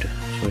food,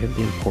 so we have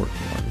the important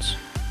ones.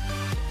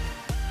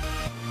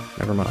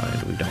 Never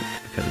mind, we don't,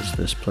 because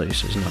this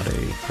place is not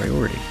a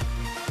priority.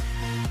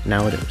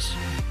 Now it is.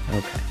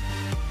 Okay.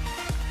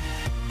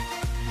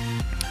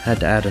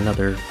 Had to add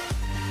another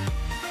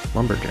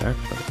lumberjack,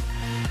 but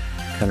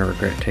kind of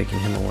regret taking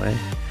him away.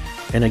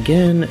 And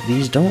again,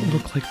 these don't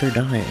look like they're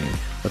dying,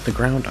 but the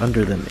ground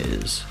under them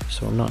is.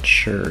 So I'm not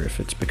sure if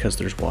it's because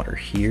there's water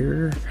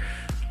here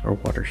or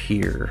water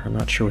here. I'm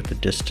not sure what the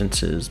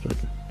distance is, but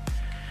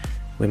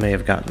we may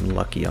have gotten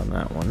lucky on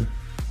that one.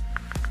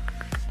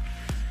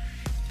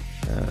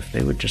 If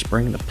they would just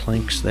bring the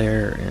planks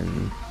there,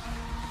 and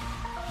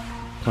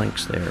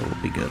planks there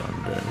will be good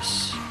on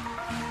this.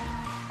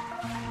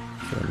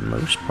 For the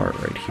most part,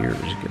 right here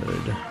is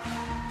good.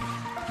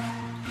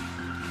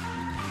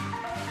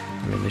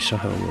 I mean, they still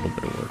have a little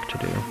bit of work to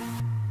do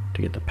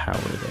to get the power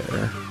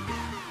there.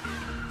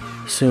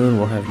 Soon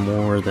we'll have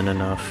more than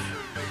enough.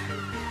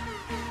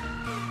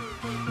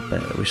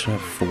 But we still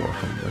have 4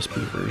 homeless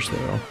beavers,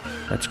 though.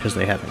 That's because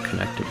they haven't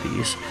connected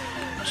these.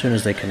 As soon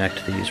as they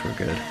connect these, we're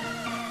good.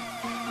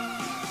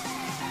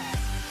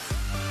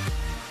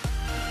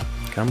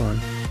 Come on.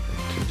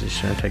 It's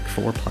just gonna take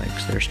 4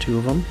 planks. There's 2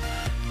 of them.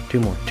 2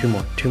 more, 2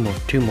 more, 2 more,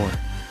 2 more.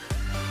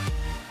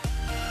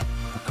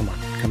 Oh, come on,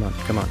 come on,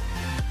 come on.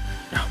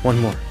 One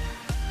more.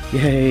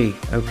 Yay!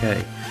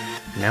 Okay.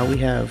 Now we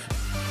have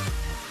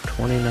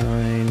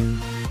 29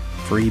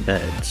 free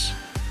beds.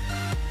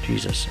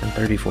 Jesus, and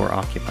 34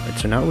 occupied.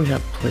 So now we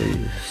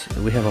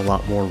have a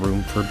lot more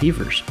room for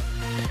beavers.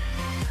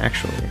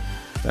 Actually,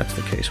 if that's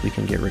the case, we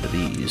can get rid of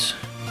these.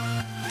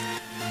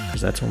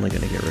 Because that's only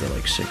going to get rid of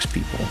like 6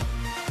 people.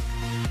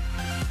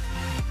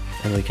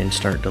 And we can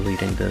start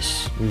deleting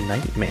this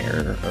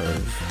nightmare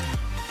of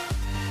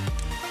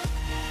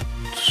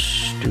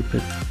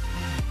stupid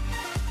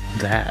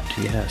that.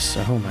 Yes,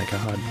 oh my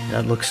god,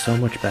 that looks so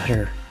much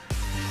better.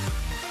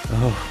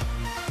 Oh,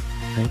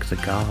 thank the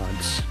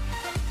gods.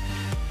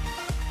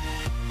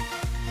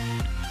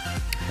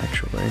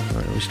 Actually,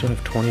 we still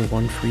have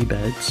 21 free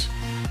beds.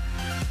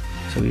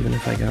 So even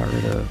if I got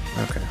rid of...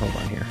 Okay, hold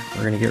on here.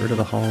 We're going to get rid of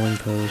the hauling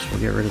post.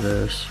 We'll get rid of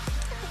this.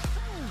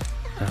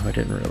 Oh, I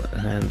didn't really...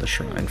 And the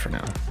shrine for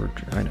now.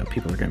 I know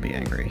people are going to be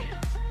angry.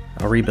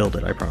 I'll rebuild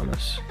it, I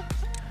promise.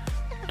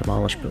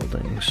 Demolish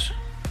buildings.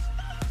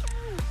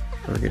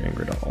 We're getting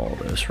rid of all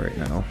this right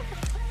now.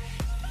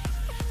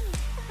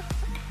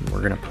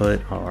 We're going to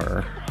put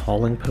our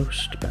hauling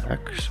post back.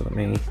 So let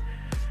me...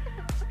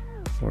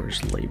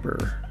 Where's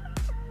labor?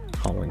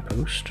 Hauling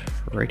post.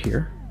 Right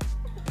here.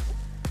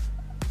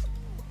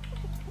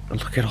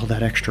 Look at all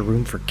that extra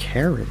room for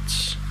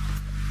carrots.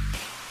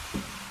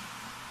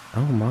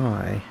 Oh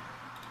my.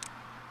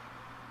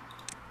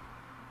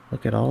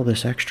 Look at all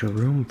this extra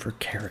room for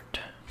carrot.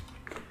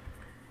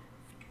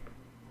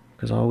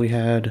 Because all we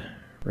had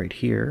right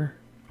here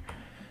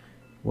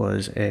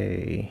was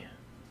a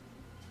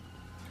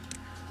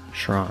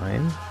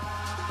shrine.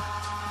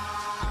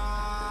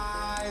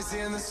 Eyes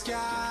in the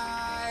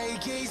sky,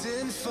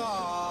 gazing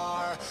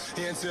far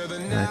into the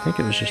and I think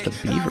it was just a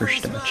beaver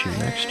statue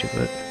next to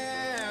it.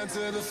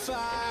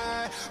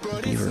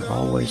 Beaver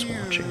always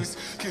watching.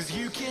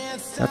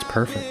 That's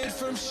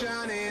perfect.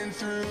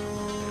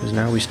 Because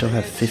now we still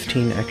have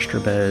 15 extra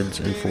beds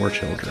and 4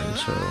 children,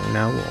 so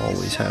now we'll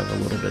always have a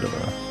little bit of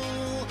a...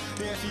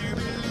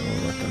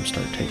 We'll let them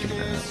start taking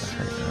that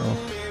right now.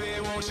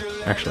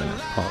 Actually, no,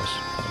 pause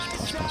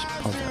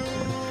that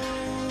one.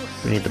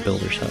 We need the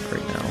builder's hut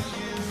right now.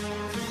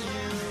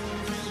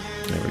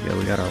 There we go,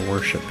 we got our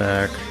worship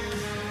back.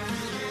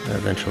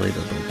 Eventually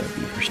they'll build that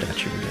beaver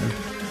statue again.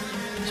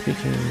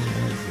 Speaking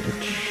of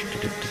which, we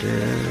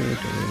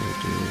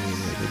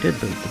did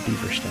build the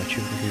beaver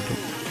statue.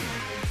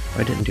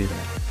 I didn't do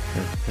that.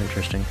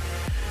 Interesting.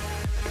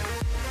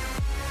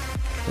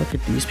 Look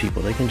at these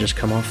people. They can just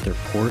come off their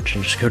porch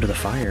and just go to the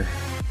fire.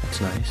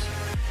 That's nice.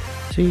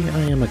 See,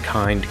 I am a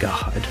kind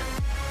god.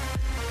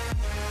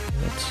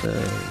 Let's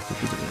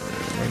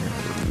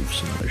remove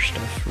some other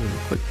stuff real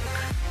quick.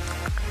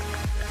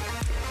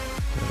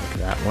 Like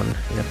that one.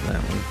 Yep,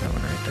 that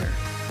one right there.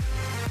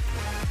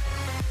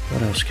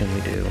 What else can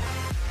we do?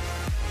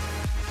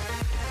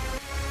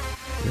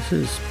 This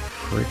is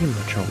pretty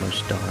much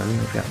almost done.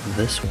 We've got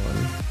this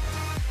one.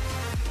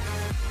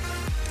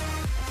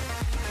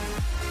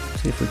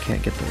 Let's see if we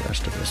can't get the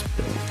rest of this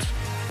built.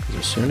 Because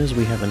as soon as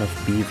we have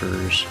enough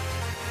beavers,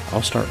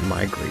 I'll start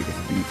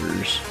migrating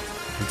beavers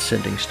and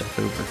sending stuff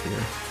over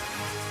here.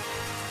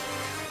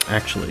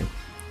 Actually,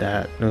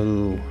 that...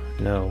 Oh,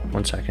 no.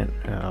 1 second.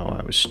 Oh,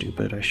 I was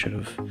stupid. I should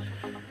have...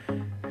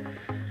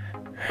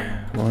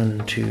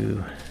 1,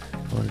 2,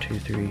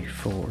 3,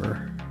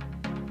 4.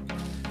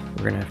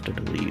 We're gonna have to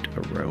delete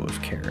a row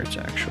of carrots,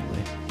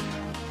 actually.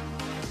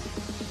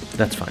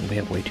 That's fine, we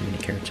have way too many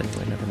carrots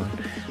anyway, never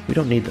mind. We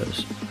don't need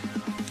those.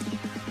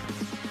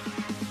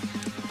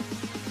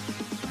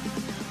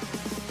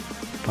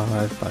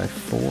 Five by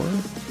 4.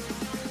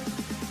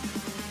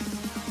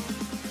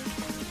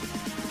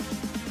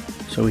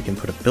 So we can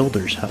put a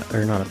builder's hut,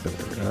 or not a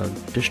builder, a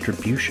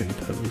distribution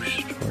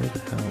post. Where the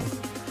hell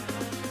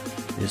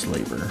is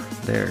labor?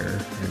 There,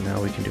 and now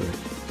we can do a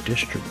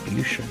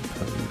distribution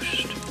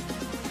post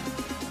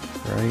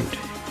right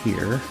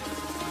here.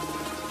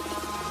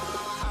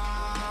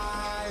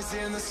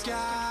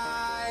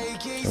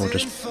 And we'll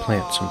just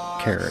plant some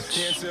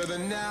carrots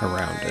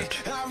around it.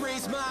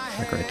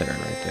 Like right there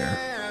and right there.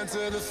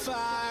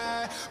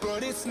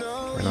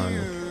 And on, I don't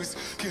know,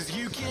 it's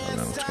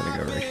gonna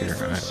go right here. I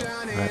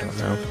don't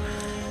know.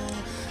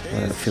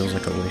 It feels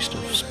like a waste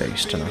of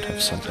space to not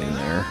have something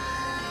there.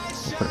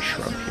 We'll put a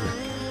shrub here.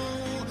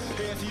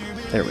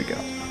 There we go.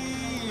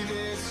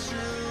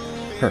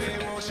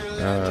 Perfect.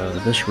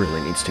 This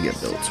really needs to get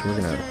built, so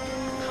we're gonna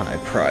high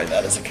pry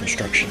that as a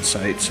construction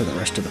site so the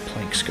rest of the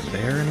planks go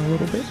there in a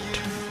little bit.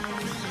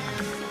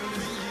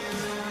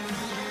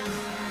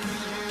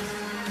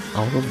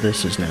 All of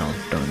this is now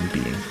done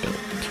being built.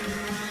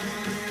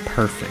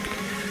 Perfect.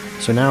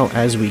 So now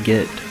as we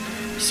get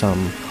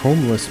some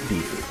homeless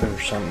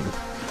beavers, or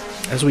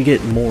as we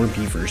get more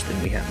beavers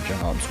than we have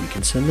jobs, we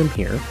can send them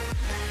here.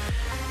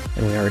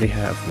 And we already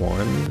have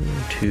 1,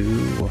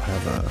 2, we'll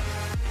have a...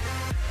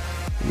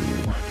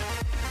 Ooh.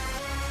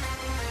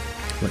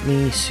 Let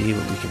me see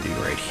what we can do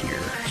right here.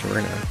 So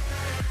we're gonna,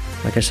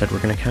 like I said, we're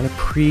gonna kind of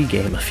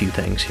pre-game a few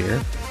things here.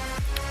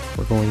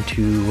 We're going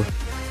to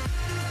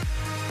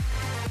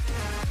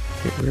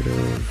Get rid of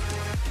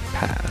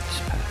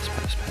paths.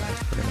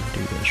 We're gonna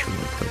do this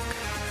really quick.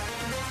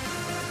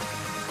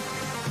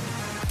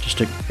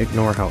 Just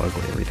ignore how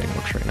ugly everything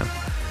looks right now.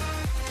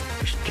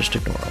 Just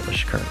ignore all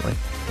this currently.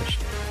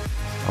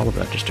 All of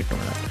that, just ignore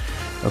that.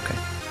 Okay.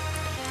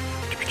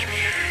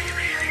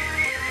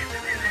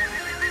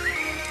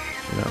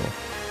 No.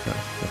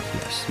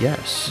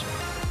 Yes.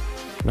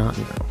 Not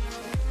no.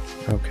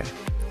 Okay.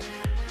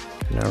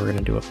 Now we're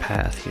gonna do a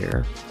path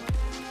here.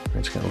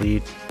 It's gonna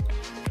lead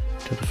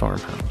to the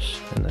farmhouse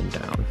and then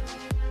down.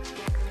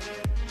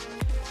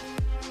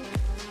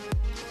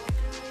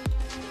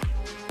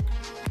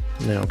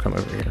 And then I'll come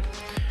over here.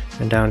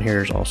 And down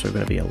here is also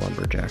going to be a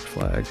lumberjack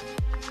flag.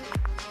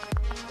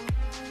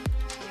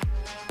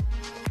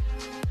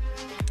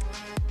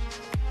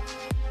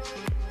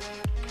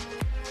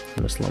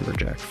 And this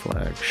lumberjack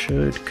flag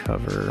should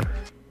cover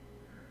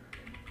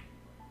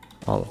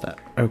all of that.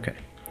 Okay.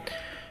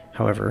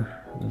 However,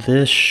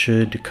 this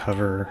should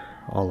cover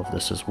all of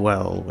this as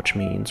well, which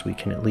means we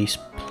can at least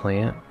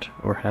plant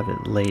or have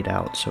it laid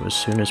out so as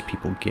soon as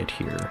people get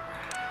here,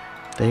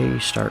 they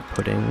start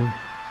putting...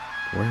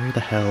 Where the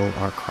hell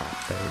are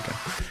crops? There we go.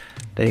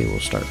 They will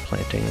start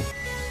planting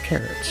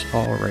carrots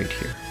all right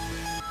here.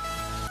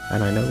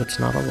 And I know it's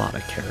not a lot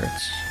of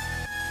carrots,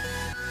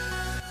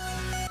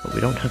 but we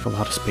don't have a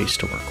lot of space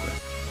to work with.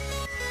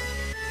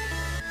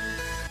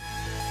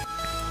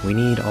 We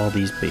need all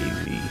these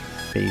baby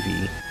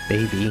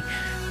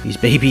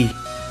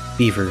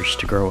beavers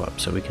to grow up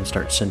so we can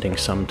start sending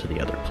some to the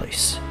other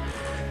place.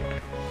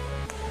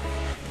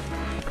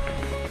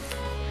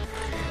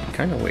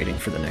 Kind of waiting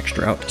for the next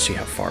drought to see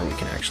how far we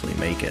can actually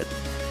make it.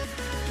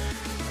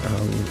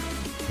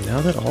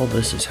 Now that all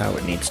this is how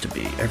it needs to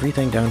be,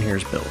 everything down here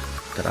is built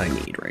that I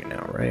need right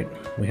now, right?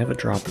 We have a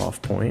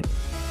drop-off point.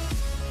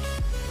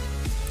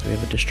 Do we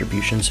have a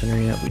distribution center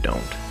yet? We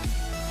don't.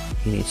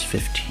 He needs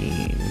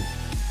 15.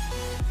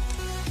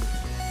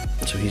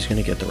 So he's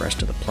going to get the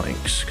rest of the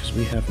planks, because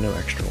we have no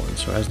extra ones.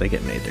 So as they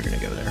get made, they're going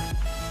to go there.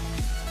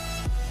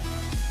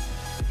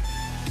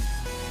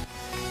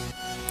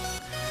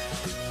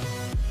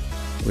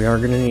 We are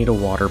going to need a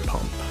water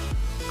pump.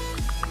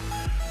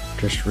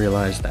 Just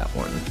realized that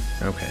one.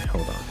 Okay,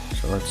 hold on.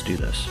 So let's do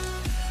this.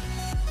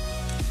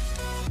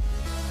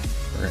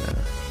 We're going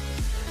to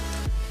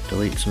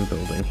delete some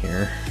building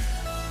here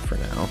for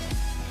now.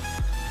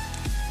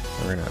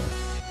 We're going to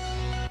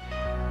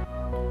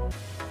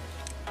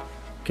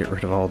get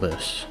rid of all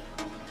this.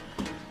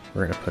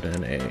 We're going to put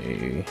in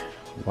a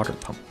water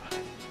pump.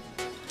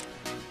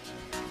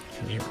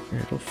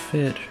 It'll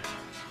fit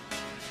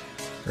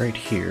right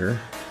here.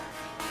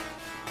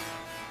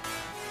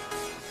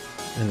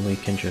 And we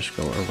can just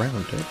go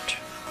around it.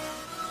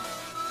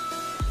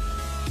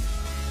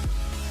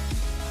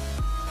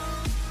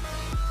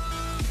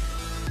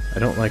 I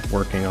don't like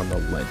working on the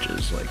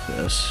ledges like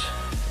this.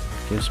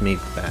 It gives me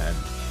bad,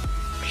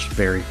 just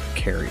very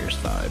precarious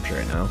vibes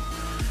right now.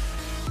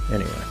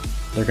 Anyway,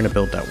 they're gonna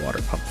build that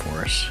water pump for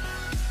us.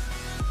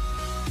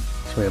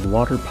 So we have a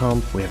water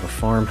pump, we have a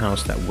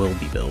farmhouse that will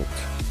be built.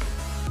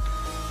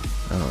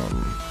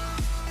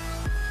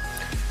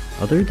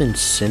 Other than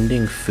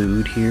sending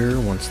food here,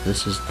 once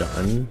this is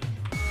done,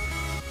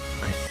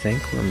 I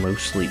think we're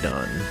mostly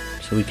done.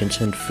 So we can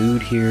send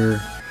food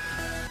here.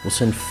 We'll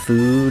send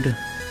food,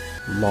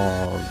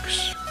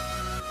 logs,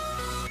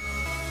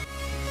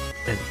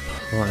 and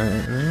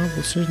plant. No,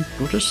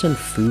 we'll just send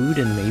food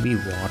and maybe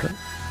water.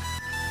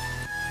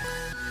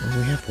 Well,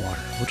 we have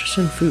water. We'll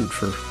send food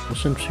for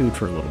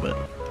a little bit.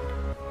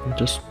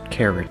 Just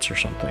carrots or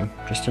something.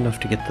 Just enough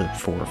to get the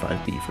 4 or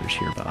 5 beavers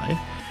here by.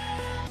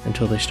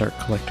 Until they start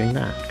collecting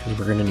that, because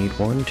we're going to need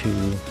 1, 2,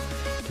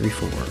 3,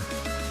 4,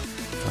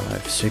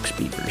 5, 6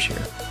 beavers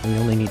here. We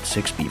only need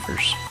 6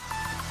 beavers.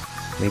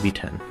 Maybe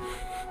 10.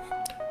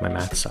 My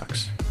math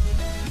sucks.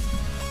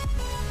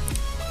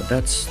 But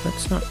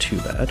that's not too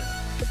bad.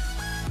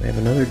 We have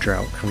another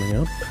drought coming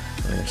up.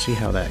 We're going to see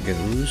how that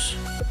goes.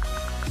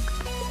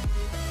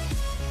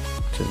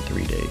 It's in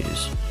 3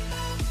 days.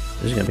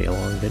 This is going to be a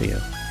long video.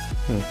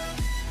 Oh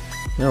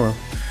well.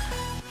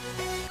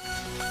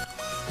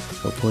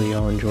 Hopefully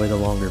y'all enjoy the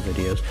longer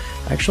videos.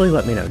 Actually,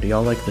 let me know. Do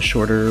y'all like the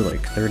shorter,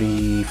 like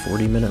 30,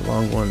 40-minute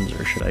long ones,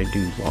 or should I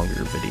do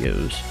longer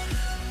videos?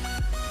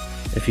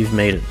 If you've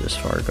made it this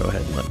far, go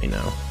ahead and let me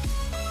know.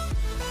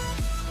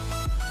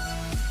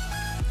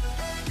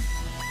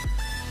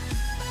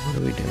 What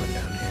are we doing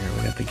down here?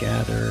 We got the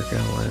gather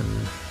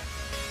going.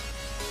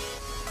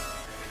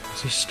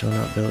 Is he still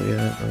not built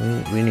yet?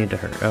 We need to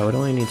hurry. Oh, it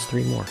only needs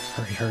 3 more.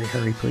 Hurry,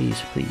 please.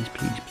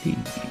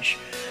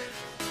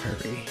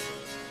 Hurry.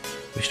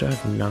 We still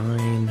have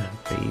 9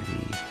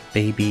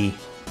 baby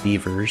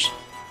beavers.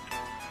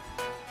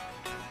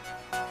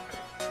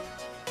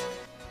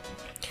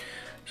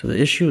 So the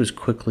issue is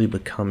quickly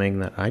becoming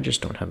that I just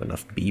don't have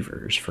enough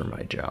beavers for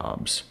my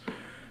jobs.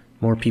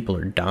 More people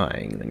are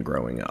dying than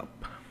growing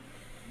up.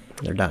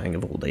 They're dying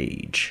of old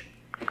age.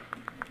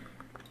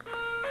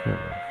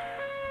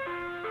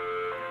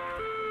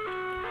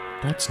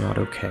 That's not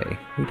okay.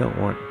 We don't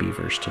want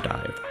beavers to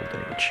die of old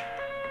age.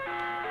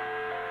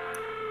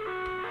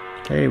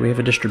 Hey, we have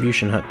a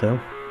distribution hut though.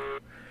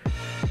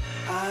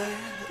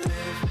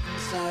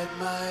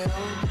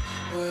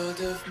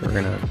 We're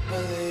gonna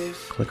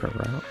click our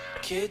route.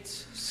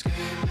 Kids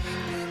screaming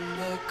in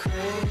the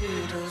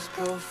cradles,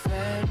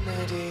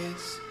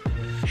 profanities.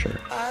 Sure.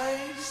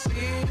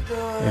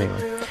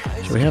 Anyway,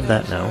 so we have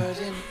that now,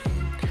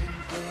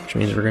 which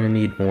means we're gonna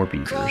need more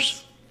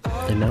beavers.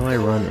 And now I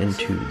run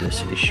into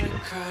this issue.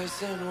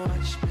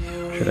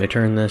 Should I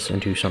turn this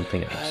into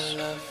something else?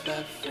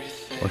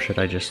 Or should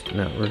I just...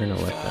 No, we're gonna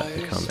let that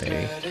become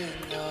a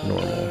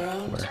normal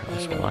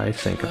warehouse while I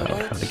think about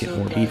how to get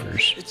more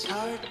beavers.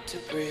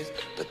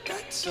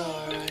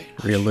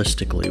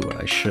 Realistically, what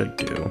I should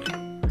do...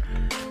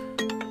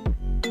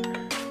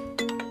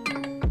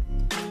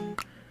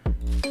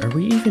 Are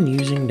we even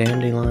using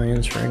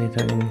dandelions for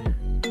anything?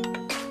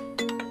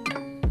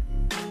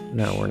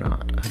 No, we're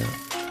not. I don't...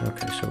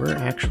 Okay, so we're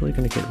actually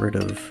going to get rid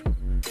of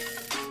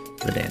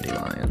the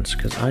dandelions,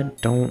 because I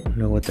don't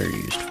know what they're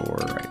used for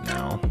right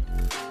now.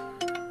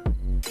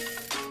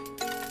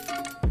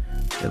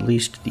 At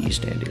least these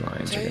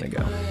dandelions are going to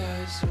go.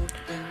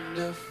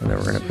 And then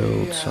we're going to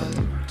build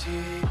some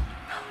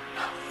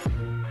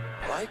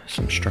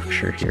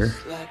structure here.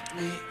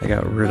 I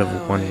got rid of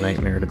one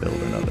nightmare to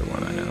build another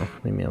one, I know.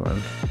 Leave me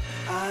alone.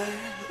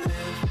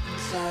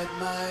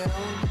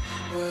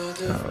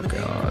 Oh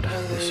god,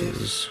 this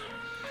is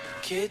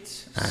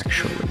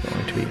actually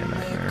going to be a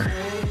nightmare.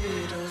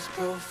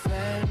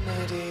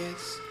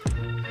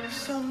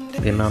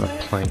 The amount of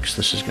planks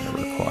this is going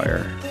to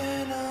require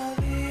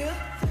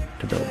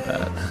to build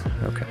that.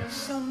 Okay.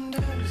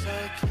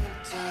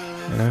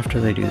 And after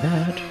they do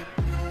that,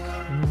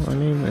 well, I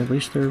mean, at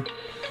least they're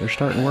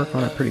starting work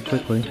on it pretty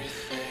quickly.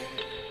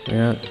 We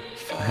got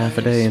half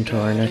a day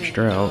until our next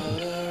drought.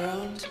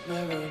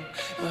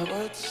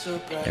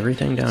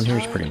 Everything down here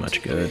is pretty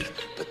much good.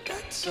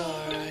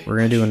 We're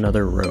going to do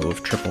another row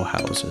of triple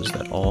houses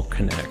that all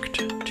connect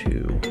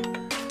to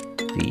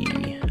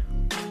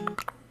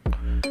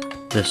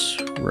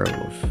this row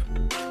of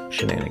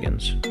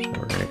shenanigans. So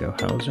we're going to go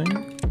housing.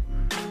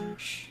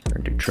 We're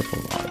going to do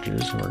triple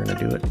lodges, and we're going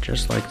to do it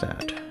just like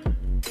that.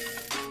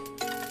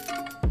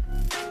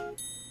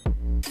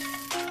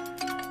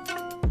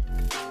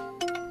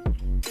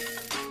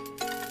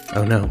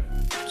 Oh no,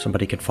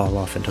 somebody could fall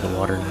off into the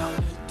water now.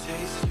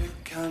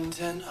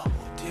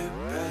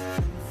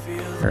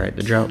 Alright,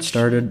 the drought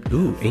started.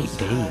 Ooh, 8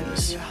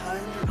 days.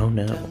 Oh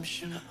no.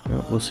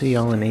 Well, we'll see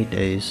y'all in 8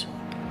 days.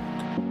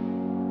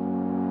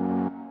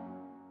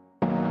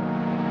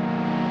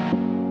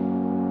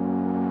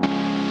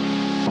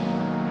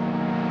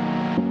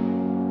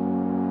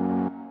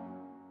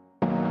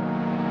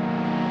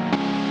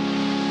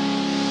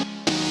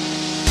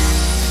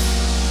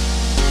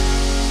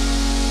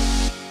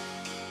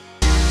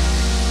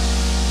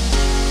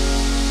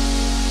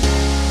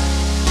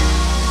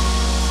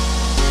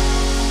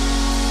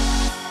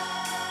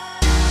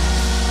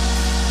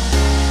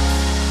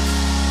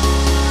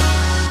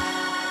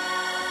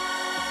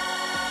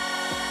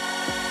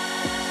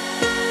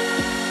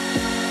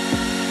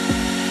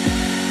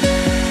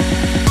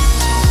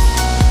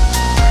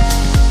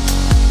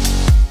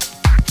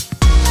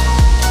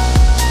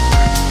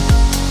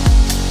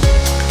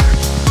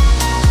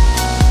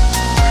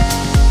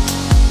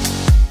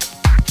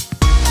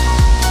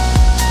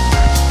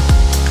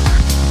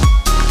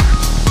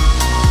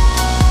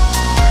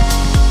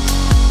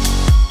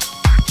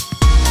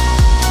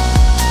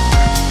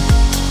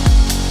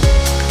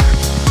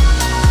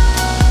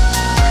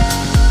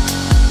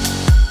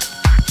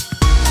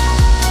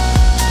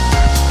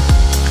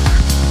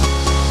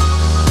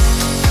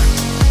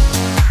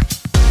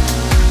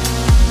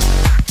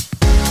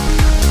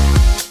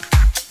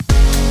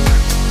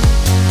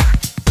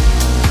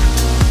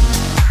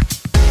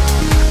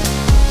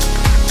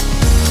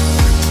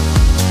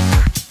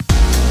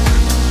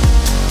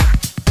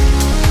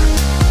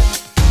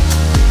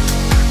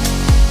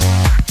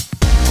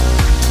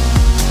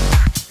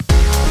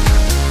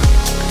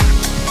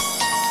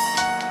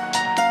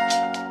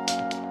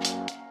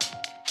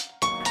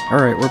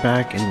 Alright, we're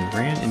back, and we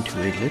ran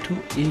into a little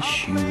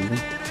issue.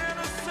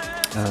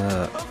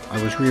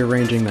 I was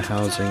rearranging the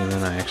housing, and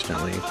then I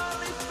accidentally...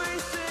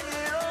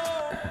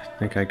 I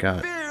think I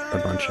got a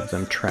bunch of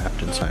them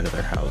trapped inside of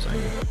their housing.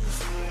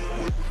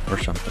 Or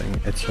something.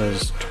 It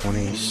says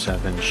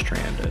 27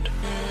 stranded.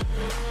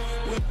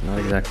 Not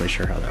exactly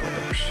sure how that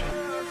works.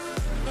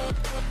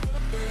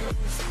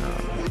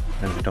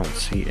 And I don't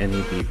see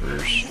any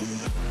beavers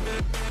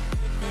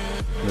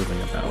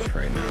moving about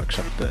right now,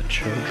 except the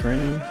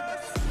children.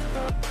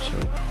 So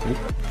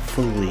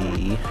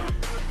hopefully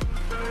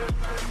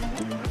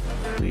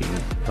we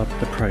up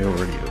the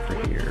priority over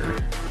here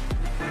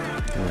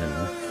and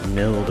then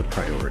mill the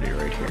priority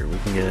right here. We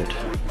can get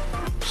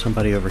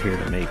somebody over here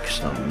to make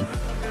some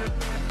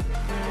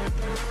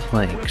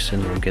planks,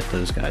 and we'll get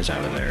those guys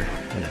out of there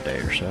in a day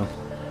or so.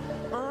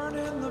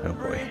 Oh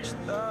boy.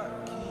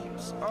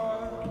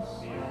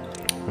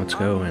 Let's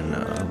go and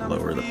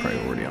lower the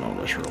priority on all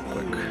this real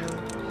quick.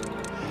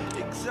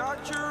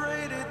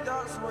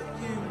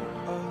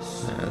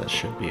 That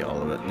should be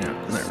all of it. Yeah,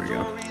 there we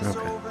go.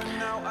 Okay.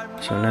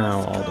 So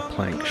now all the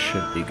planks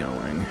should be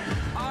going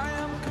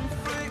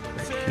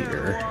right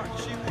here,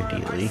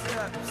 ideally.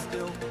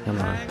 Come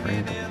on, bring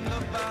it.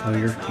 Oh,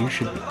 you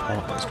should be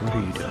paused. What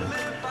are you doing?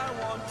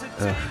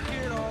 Ugh,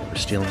 we're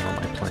stealing all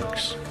my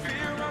planks.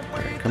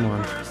 Alright, come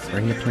on.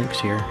 Bring the planks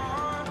here.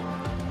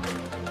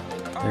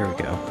 There we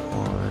go.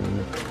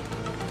 One.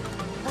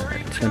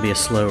 Alright, it's gonna be a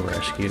slow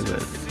rescue,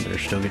 but they're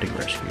still getting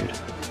rescued.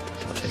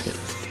 I'll take it.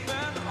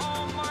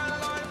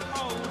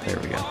 There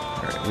we go.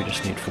 Alright, we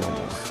just need 4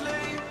 more.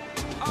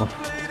 Oh,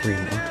 3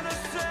 more.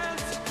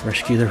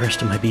 Rescue the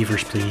rest of my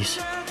beavers, please.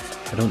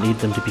 I don't need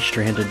them to be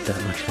stranded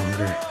that much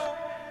longer.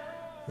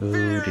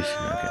 Ooh, just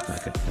not good,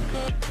 not good,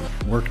 not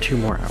good. Work 2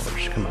 more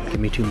hours. Come on, give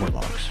me 2 more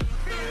logs.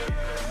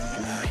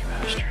 Oh, you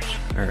bastards.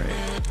 Alright.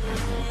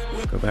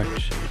 Go back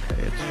to...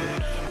 Okay,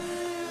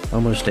 it's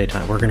almost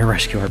daytime. We're gonna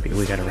rescue our beavers.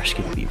 We gotta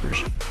rescue the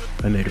beavers.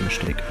 I made a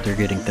mistake. They're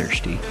getting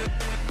thirsty.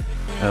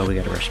 Oh, we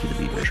gotta rescue the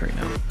beavers right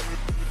now.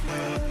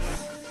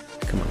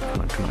 Come on,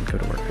 come on, come on. Go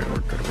to work, go to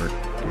work, go to work.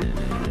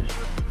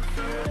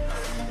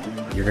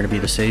 You're gonna be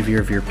the savior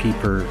of your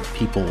people,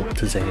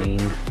 to Zane,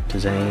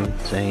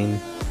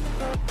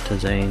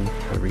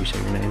 however you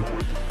say your name.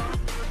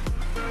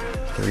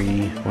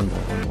 3, one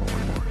more. Come on, come on,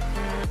 come on.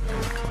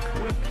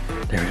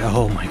 There we go.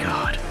 Oh my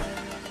god.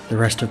 The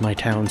rest of my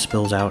town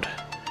spills out.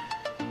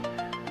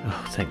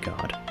 Oh, thank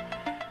god.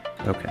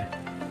 Okay.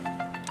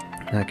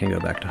 That can go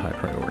back to high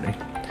priority.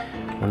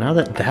 Well, now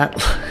that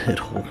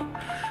little...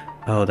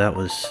 Oh, that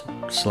was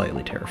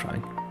slightly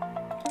terrifying.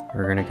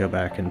 We're gonna go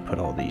back and put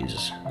all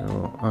these...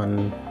 I'll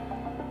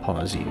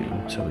unpause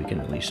you so we can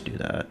at least do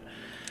that.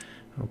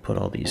 I'll put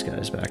all these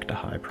guys back to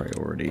high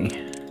priority.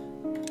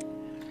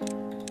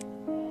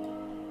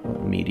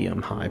 Well,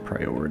 medium high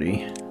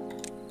priority.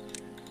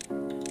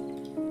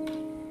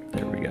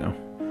 There we go.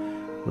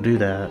 We'll do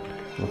that.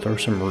 We'll throw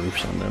some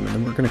roofs on them, and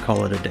then we're gonna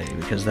call it a day,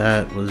 because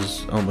that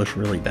was almost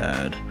really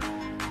bad.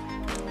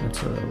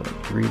 That's a, what,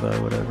 3 by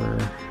whatever.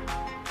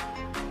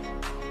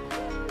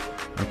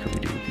 How can we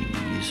do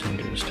these and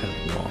just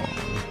have long?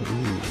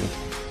 Ooh.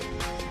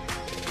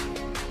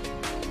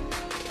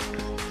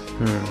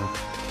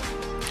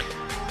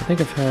 I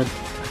think I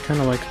kind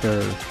of like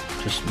the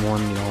just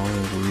one long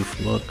roof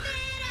look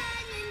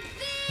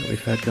that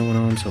we've had going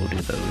on, so we'll do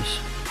those.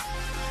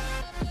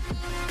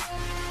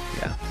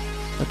 Yeah,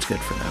 that's good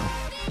for now.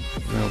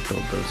 And I'll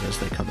build those as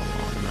they come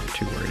along. I'm not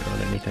too worried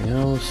about anything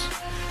else.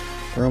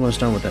 We're almost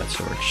done with that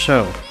storage.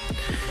 So,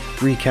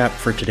 recap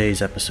for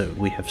today's episode.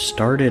 We have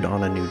started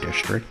on a new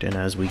district, and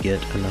as we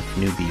get enough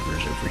new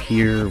beavers over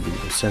here, we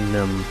will send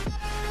them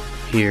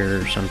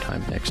here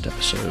sometime next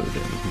episode,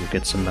 and we'll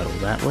get some metal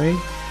that way.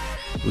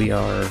 We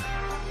are...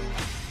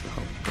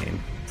 Oh,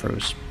 game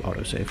froze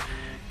autosave.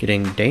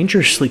 Getting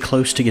dangerously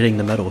close to getting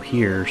the metal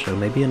here, so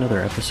maybe another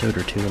episode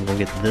or 2 and we'll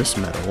get this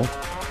metal.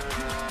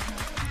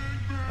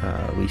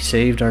 We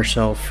saved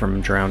ourselves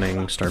from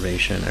drowning,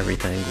 starvation,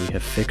 everything. We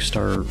have fixed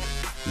our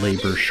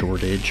labor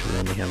shortage. We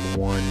only have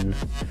 1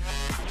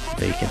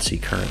 vacancy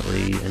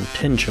currently and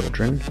 10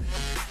 children.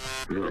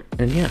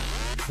 And yeah,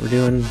 we're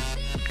doing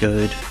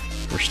good.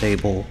 We're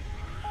stable.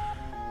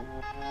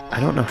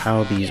 I don't know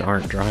how these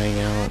aren't drying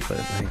out,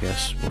 but I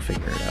guess we'll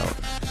figure it out.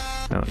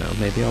 I don't know,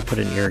 maybe I'll put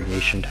an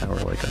irrigation tower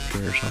like up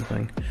here or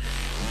something.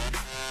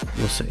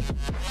 We'll see.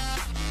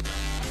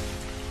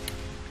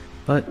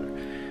 But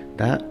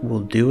that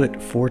will do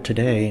it for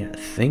today.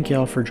 Thank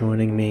y'all for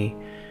joining me.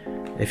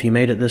 If you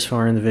made it this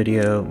far in the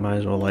video, might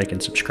as well like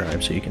and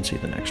subscribe so you can see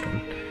the next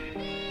one.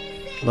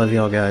 Love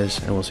y'all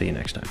guys, and we'll see you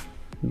next time.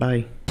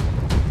 Bye.